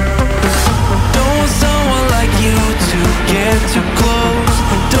 Don't want someone like you to get too close.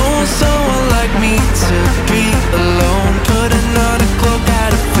 Don't want someone like me to be alone. Putting on a cloak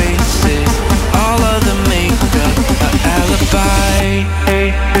out of faces, all of the makeup, my alibi.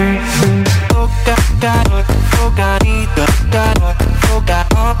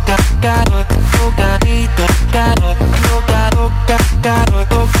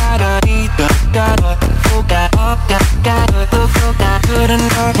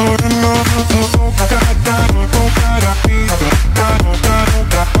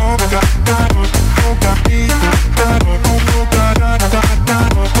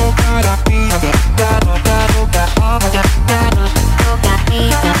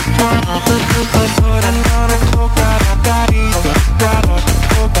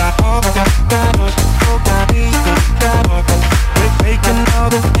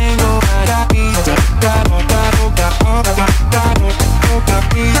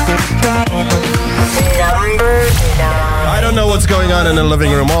 In the living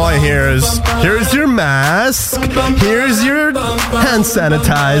room, all I hear is, here's your mask, here's your hand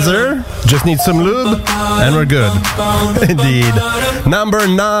sanitizer, just need some lube, and we're good. Indeed. Number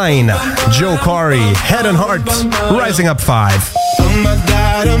 9, Joe Corey, Head and Heart, rising up 5.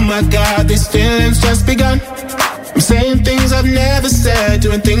 Oh my God, these feelings just begun. I'm saying things I've never said,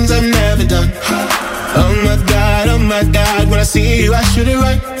 doing things I've never done. Oh my God, when I see you I shoot it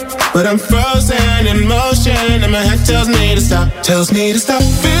right. But I'm frozen in motion and my head tells me to stop. Tells me to stop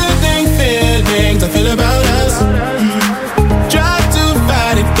feelings I feel about us. Try to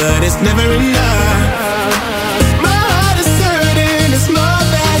fight it but it's never enough. My heart is hurting, it's more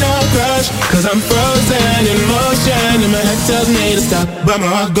than a crush. Cause I'm frozen in motion and my head tells me to stop. But my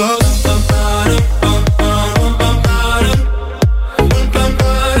heart goes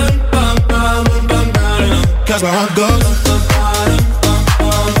cause my heart goes.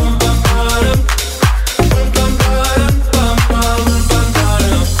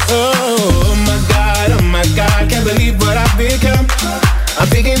 I'm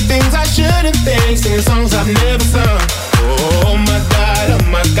thinking things I shouldn't think, singing songs I've never sung. Oh my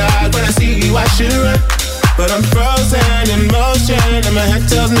God, when I see you I should run. But I'm frozen in motion and my head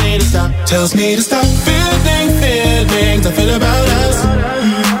tells me to stop. Tells me to stop feelings I feel about us.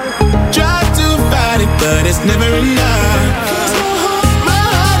 Try to fight it but it's never enough. My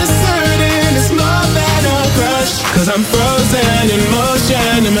heart is hurting, it's more than a crush. Cause I'm frozen in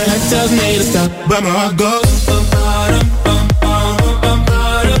motion and my head tells me to stop. But my heart goes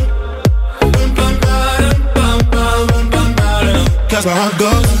cause my heart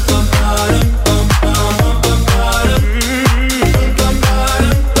goes.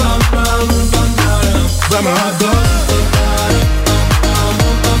 But my heart goes.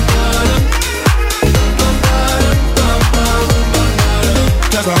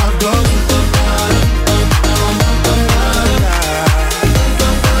 Cause my heart goes.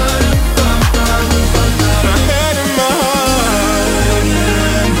 My head in my heart.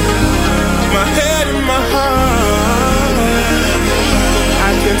 My head in my heart.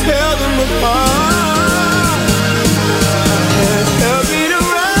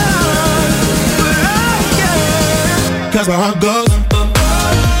 That's my heart goes.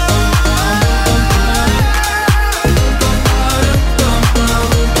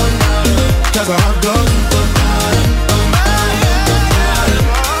 That's my heart goes.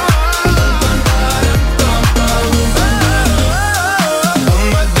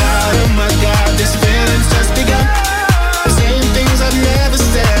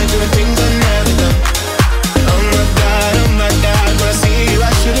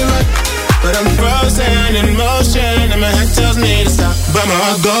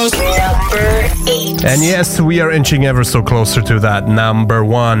 And yes, we are inching ever so closer to that number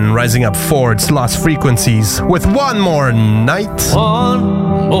one, rising up 4. It's Lost Frequencies with One More Night.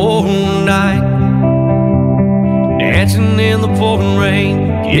 One more night, dancing in the pouring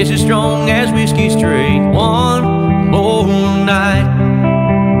rain, kiss as strong as whiskey straight. One more night,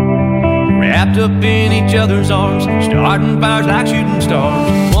 wrapped up in each other's arms, starting fires like shooting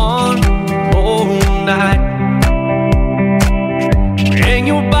stars. One more night, bring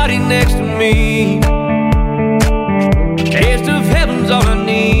your body next to me, taste of heaven's all I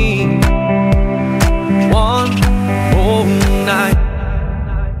need. One more night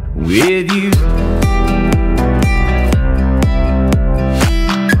with you.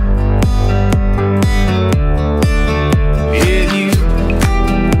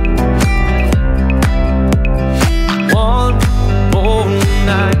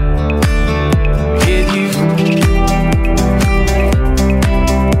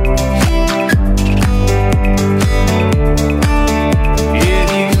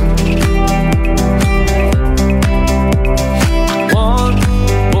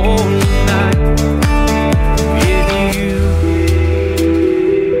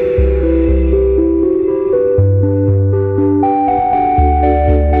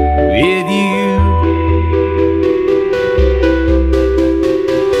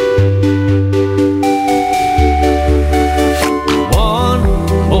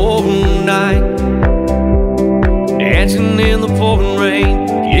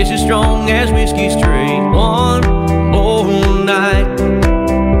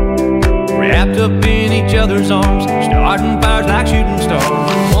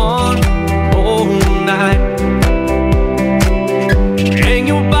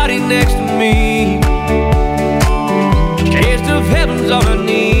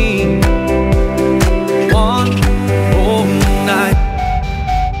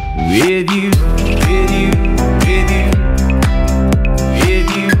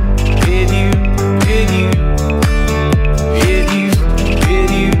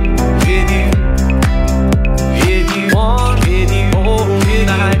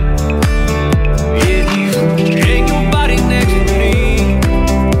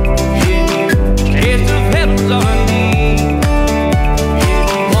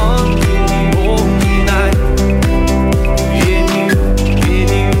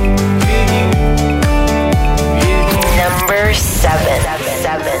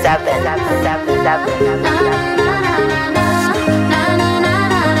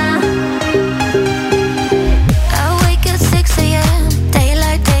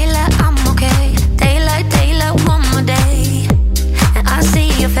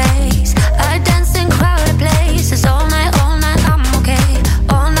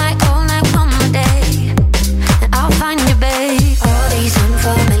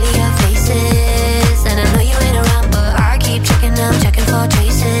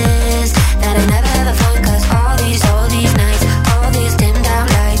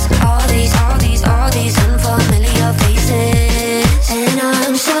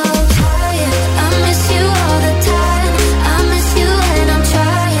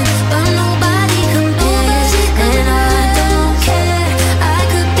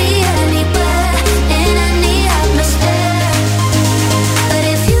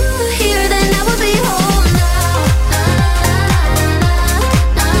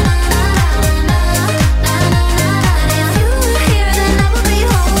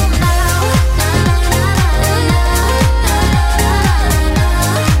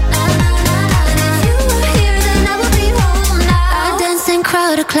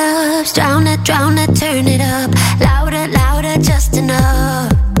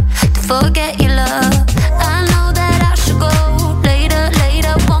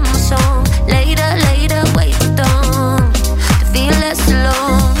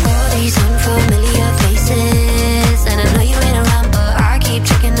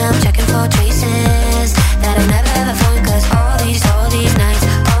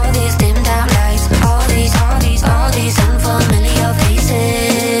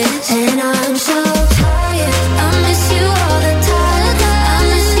 So tired, I miss you all the time. I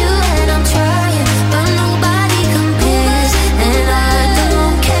miss you and I'm trying.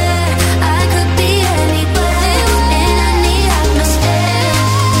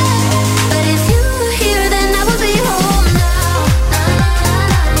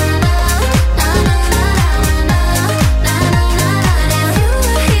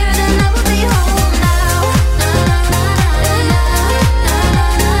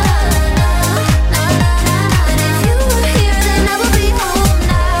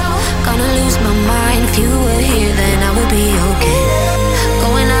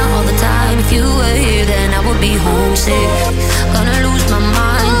 safe. Gonna lose my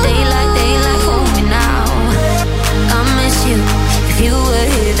mind. Daylight, hold me now. I miss you. If you were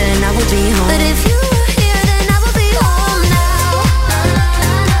here, then I would be home. But if you were here, then I would be home now.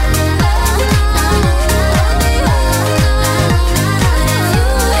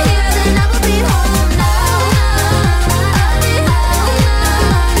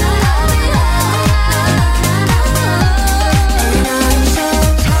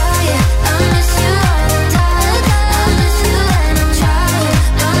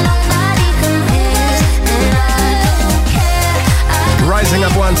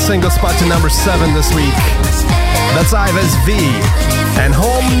 Up one single spot to number 7 this week. That's Ives V. And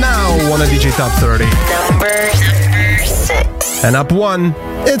Home Now won a DJ Top 30. Number 6. And up 1,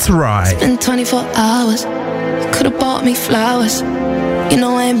 it's Rye. It's been 24 hours. You could've bought me flowers. You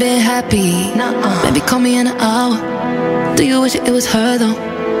know I ain't been happy. Maybe call me in an hour. Do you wish it was her though?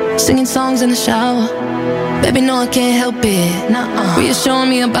 Singing songs in the shower. Baby, no, I can't help it. Reassuring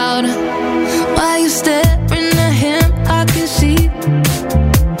me about her. Why you staring at him? I can see.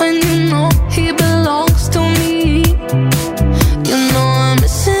 When you know he belongs to me. You know I'm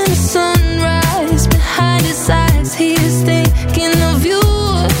missing the sunrise. Behind his eyes he is thinking of you.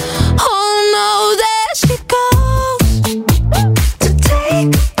 Oh no, there she goes to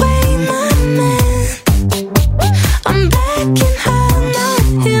take away my man. I'm begging her, not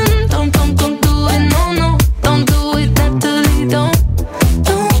him. Don't do it, no. Don't do it, naturally, don't.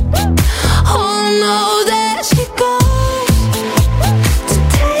 Oh no, there she goes to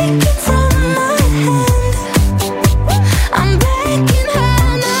take it from my hand. I'm begging her,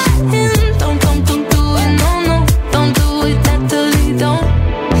 not him. Don't do it, no. Don't do it, naturally, don't.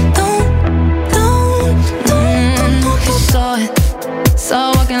 You saw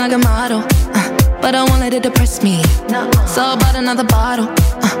walking like a model, but I won't let it depress me. Saw about another bottle.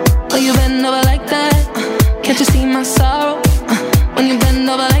 Oh, you bend over like that. Can't you see my sorrow? When you bend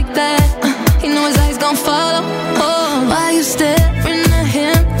over like that, you know his eyes gon' follow. Oh, why you staring at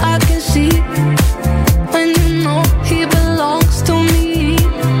him? I can see. When you know he belongs to me.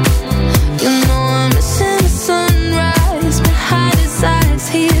 You know I'm missing the sunrise. Behind his eyes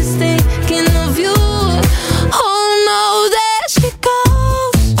he is thinking of you. Oh no, there she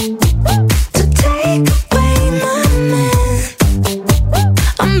goes to take away my man.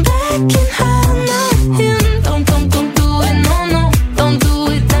 I'm begging her, not him. Don't do it, no. Don't do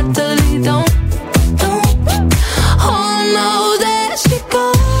it, naturally, don't. Oh no, there she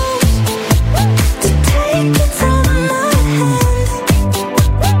goes to take it from my hand.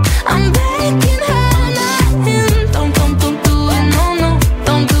 I'm begging her, not him. Don't do it, no.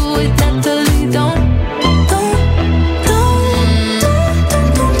 Don't do it, naturally, don't.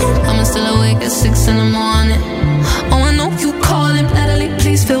 I'm still awake at 6 in the morning. Oh, I know you calling, Natalie,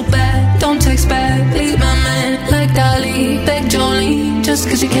 please feel bad. Don't text back, leave my man like Dali. Beg Jolie, just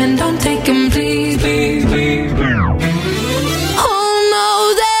cause you can, don't take him, please. Oh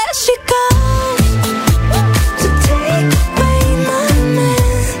no, there she goes to take away my man.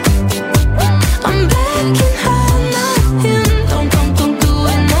 I'm begging her, not him. Don't do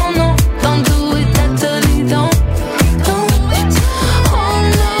it, no. Don't do it, naturally, don't. Oh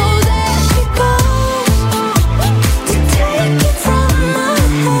no, there she goes to take it from my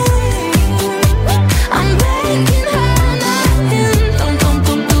hand. I'm begging her, not him. Don't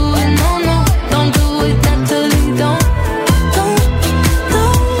do it, no. Don't do it, naturally, don't.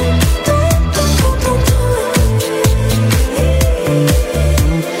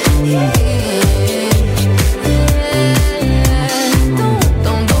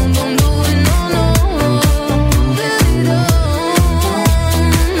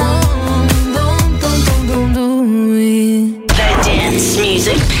 The dance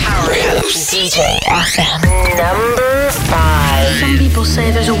music powerhouse. DJ FM. Number 5. Some people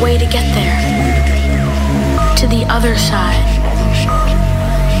say there's a way to get there. To the other side.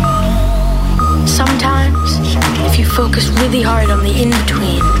 Sometimes, if you focus really hard on the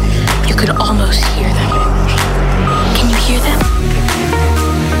in-between, you could almost hear them. Can you hear them?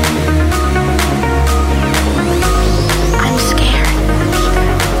 I'm scared.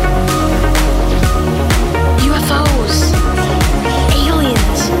 UFOs.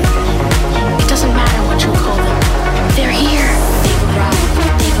 Aliens. It doesn't matter what you call them. They're here. They've arrived.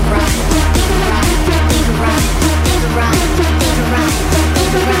 They've arrived. They've arrived. They've arrived. They've arrived. They've arrived.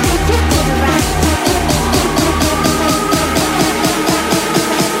 They've arrived. They've arrived.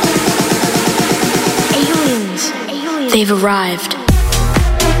 Aliens. They've arrived.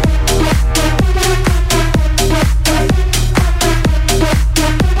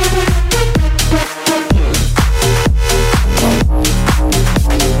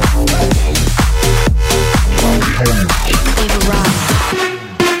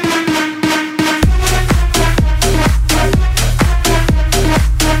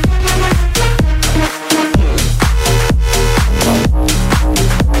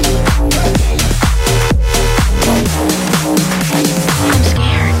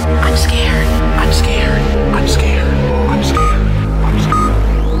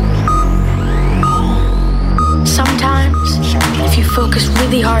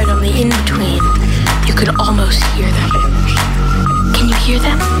 really hard on the in-between. You could almost hear them. Can you hear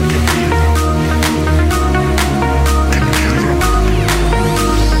them?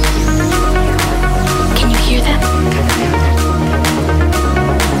 Can you hear them?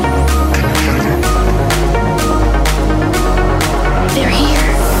 They're here.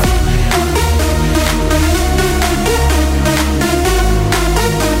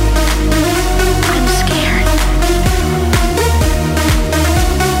 I'm scared.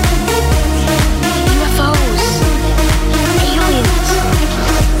 UFOs. Aliens.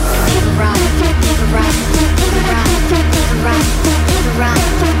 They've arrived. They've arrived. They've arrived. They've arrived. They've arrived.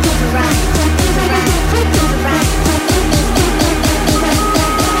 They've arrived. They've arrived. They've arrived.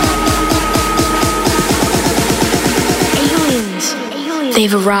 Aliens.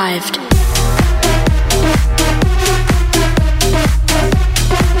 They've arrived.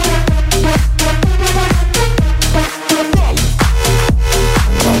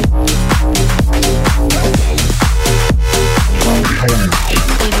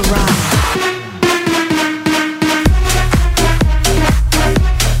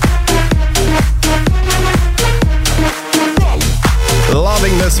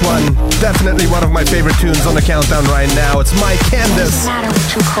 Loving this one. Definitely one of my favorite tunes on the countdown right now. It's My Candace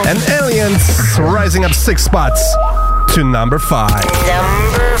and Aliens rising up 6 spots to number 5.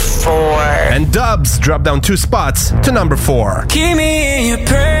 Number 4. And Dubs drop down 2 spots to number 4. Keep me in your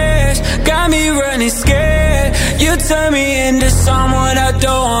prayers, got me running scared. You turn me into someone I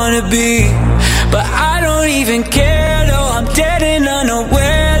don't wanna be, but I don't even care though. I'm dead and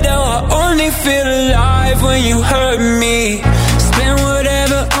unaware though. I only feel alive when you hurt me. Spend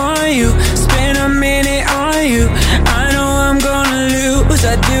whatever on you, spend a minute on you. I know I'm gonna lose,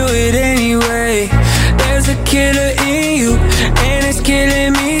 I do it anyway. There's a killer in you, and it's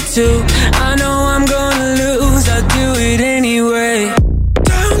killing me too. I know I'm gonna lose, I do it anyway.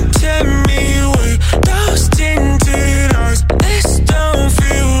 Don't tell me with those tinted eyes. This don't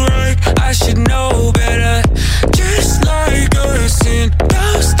feel right, I should know better. Just like us in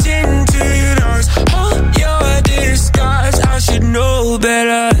those tinted eyes. Hold your disguise, I should know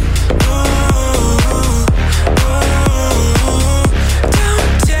better.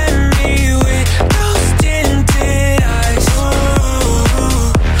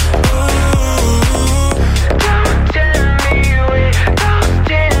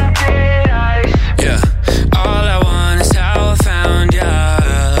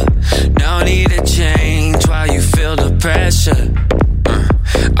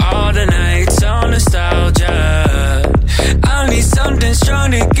 All the nights on nostalgia. I need something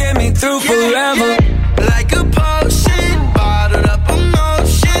strong to get me through forever. Like a potion, bottled up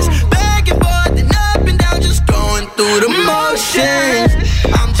emotions, back and forth and up and down, just going through the motions.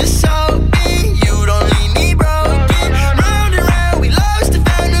 I'm just hoping you don't leave me broken. Round and round we lost to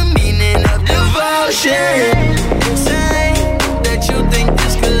find the meaning of devotion. Say that you think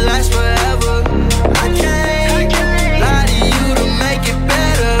this could last forever. I can't.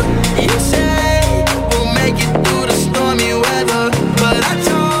 You say we'll make it through the stormy weather, but I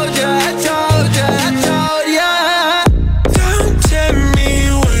told ya, I told ya, I told ya. Don't tell me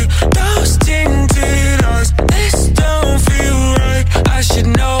with those tinted eyes. This don't feel right, I should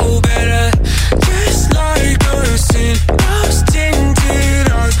know better. Just like us in those tinted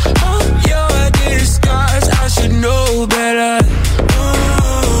eyes. Hold your disguise, I should know better.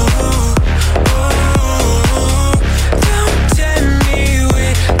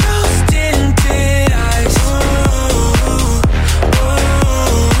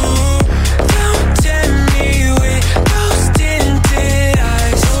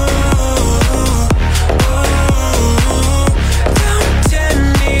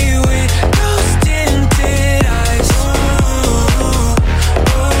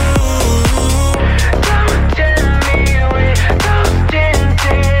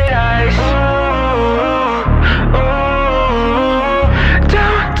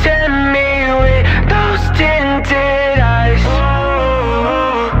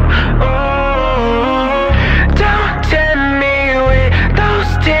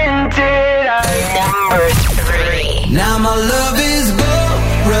 Now my love is gone,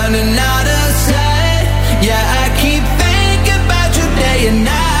 running out of sight. Yeah, I keep thinking about you day and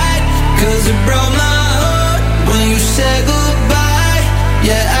night. Cause it broke my heart when you said goodbye.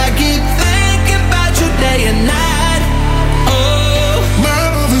 Yeah, I keep thinking about you day and night. Oh, my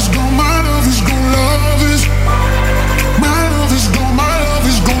love is gone, my love is gone, love is. My love is gone, my love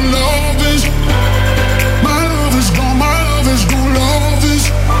is gone, love is. My love is gone, my love is gone, love is.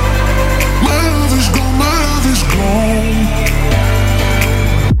 My love is gone, my love is gone.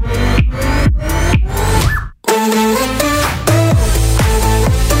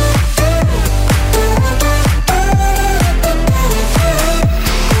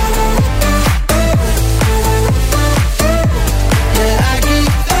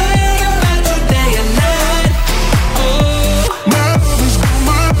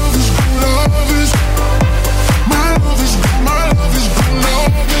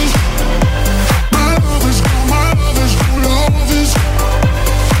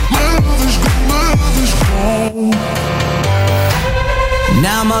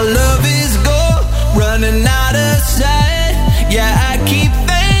 my love is gold, running out of sight. Yeah, I keep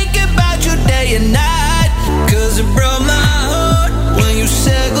thinking about you day and night, 'cause it broke my heart when you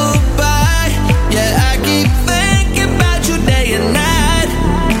said goodbye. Yeah, I keep thinking about you day and night.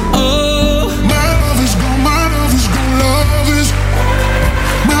 Oh, my love is gone, my love is gone, love is.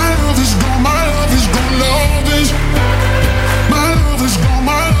 My love is gone, my love is gone, love is. My love is gone,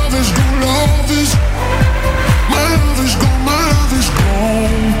 my love is gone, love is. My love is gone, my love is gone.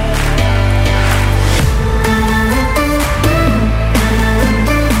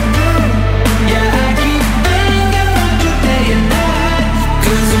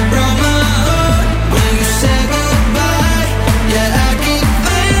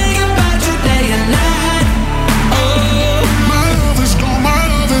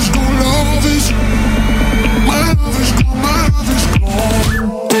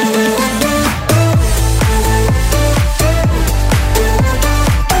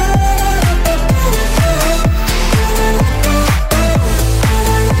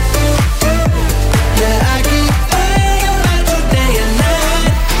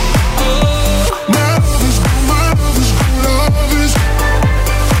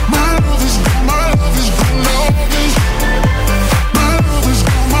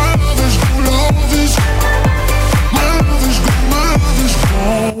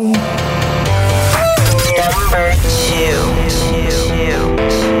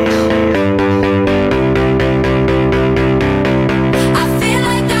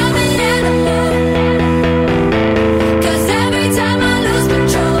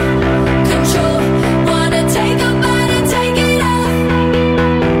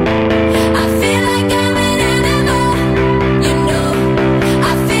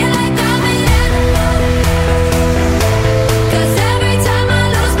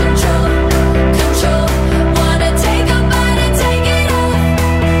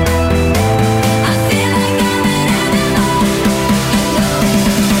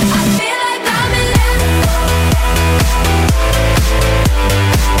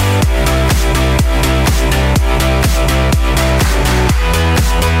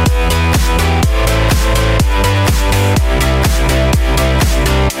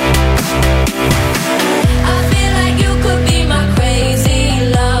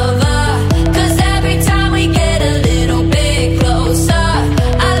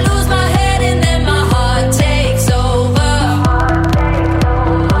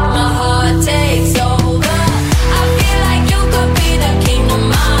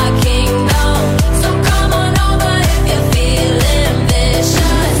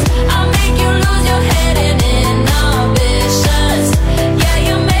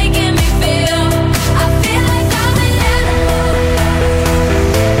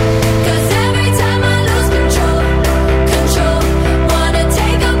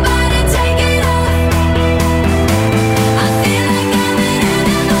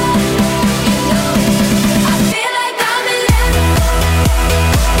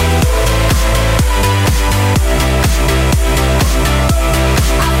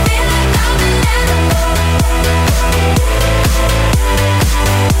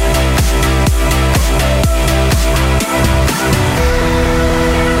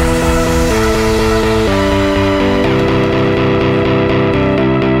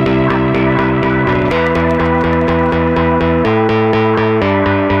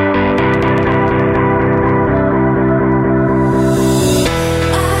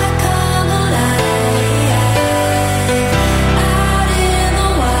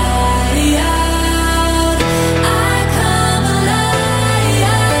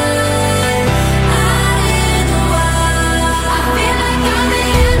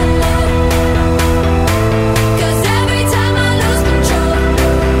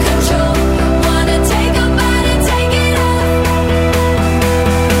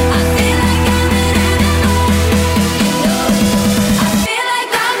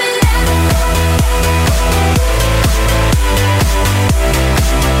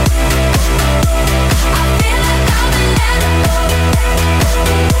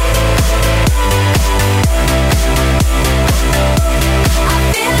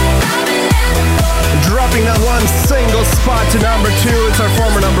 to number 2, it's our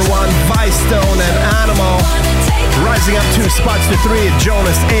former number 1, Vicestone and Animal. Rising up 2 spots to 3,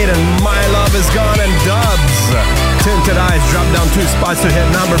 Jonas Aiden, My Love Is Gone, and Dubs. Tinted Eyes drop down 2 spots to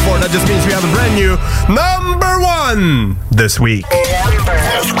hit number 4. That just means we have a brand new number 1 this week.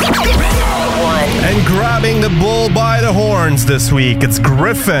 And grabbing the bull by the horns this week, it's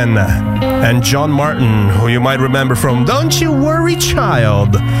Griffin and John Martin, who you might remember from Don't You Worry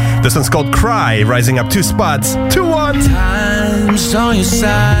Child. This one's called Cry, rising up 2 spots to 1. Time arms on your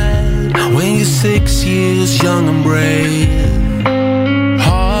side when you're 6 years young and brave.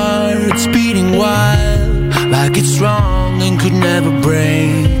 Hearts beating wild like it's wrong and could never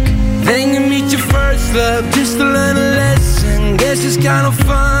break. Then you meet your first love just to learn a lesson. Guess it's kind of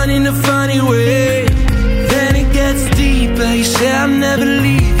fun in a funny way. Then it gets deeper, you say I'll never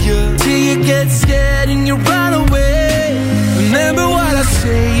leave you, till you get scared and you run away. Remember what I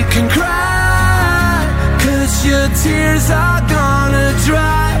say, you can cry, 'cause your tears are gonna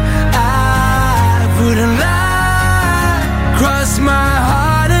dry. I wouldn't lie, cross my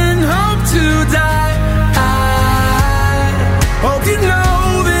heart and hope to die. I hope you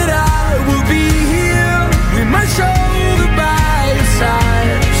know that I will be here with my shoulder by your side.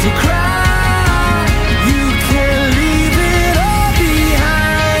 So cry, you can leave it all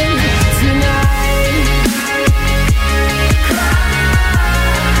behind tonight. Cry.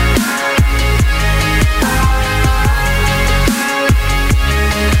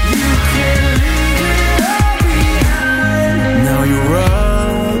 You can leave it all behind. Now you're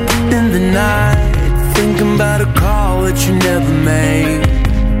up in the night, thinking about a call that you never made.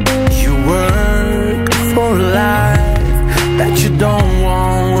 You work for a life that you don't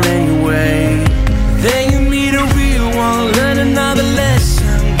want anyway. Then you meet a real one, learn another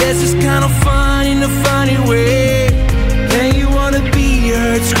lesson. Guess it's kind of fun in a funny way. Then you wanna be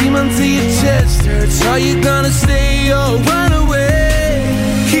heard, scream until your chest hurts. Are you gonna stay or run away?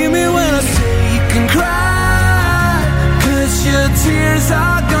 Hear me when I say you can cry, 'cause your tears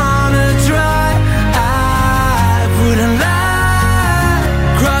are gonna dry. I wouldn't lie,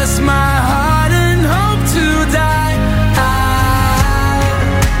 cross my heart and hope to die. I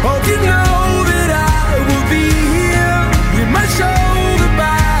hope you know that I will be here with my shoulder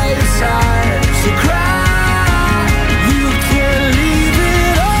by your side. So cry, you can leave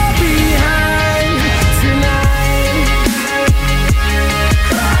it all behind tonight.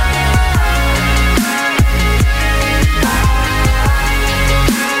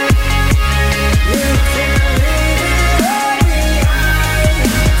 You can leave it all behind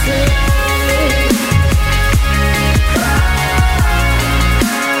tonight.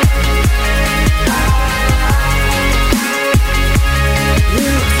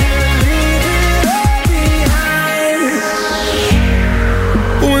 You can leave it all behind.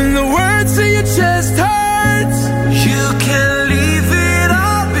 When the words in your chest hurts, you can leave it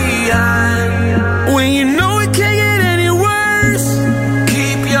all behind. When you know it can't get any worse,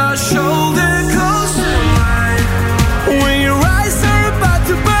 keep your shoulder close to mine. When your eyes are about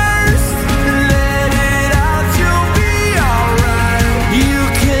to burst, let it out, you'll be alright. You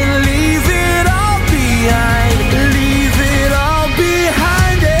can leave it all behind. Leave it all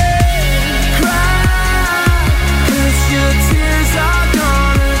behind and cry, 'cause your tears are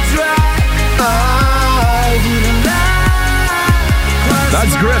gonna dry. I wouldn't lie, cross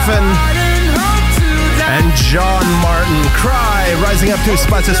That's my Griffin heart and hope to die. and John Martin. Cry, rising up 2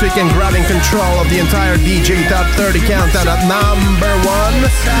 spots this week and grabbing control of the entire DJ Top 30 countdown at number 1.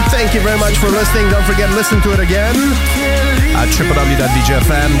 Thank you very much for listening. Don't forget, listen to it again at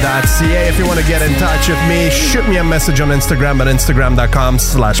www.djfm.ca. If you want to get in touch with me, shoot me a message on Instagram at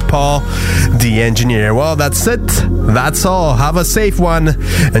instagram.com/Paul the Engineer. Well, that's it. That's all. Have a safe one.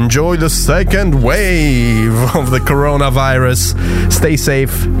 Enjoy the second wave of the coronavirus. Stay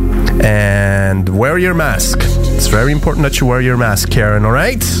safe and wear your mask. It's very important that you wear your mask, Karen, all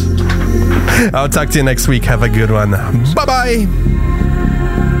right? I'll talk to you next week. Have a good one. Bye-bye.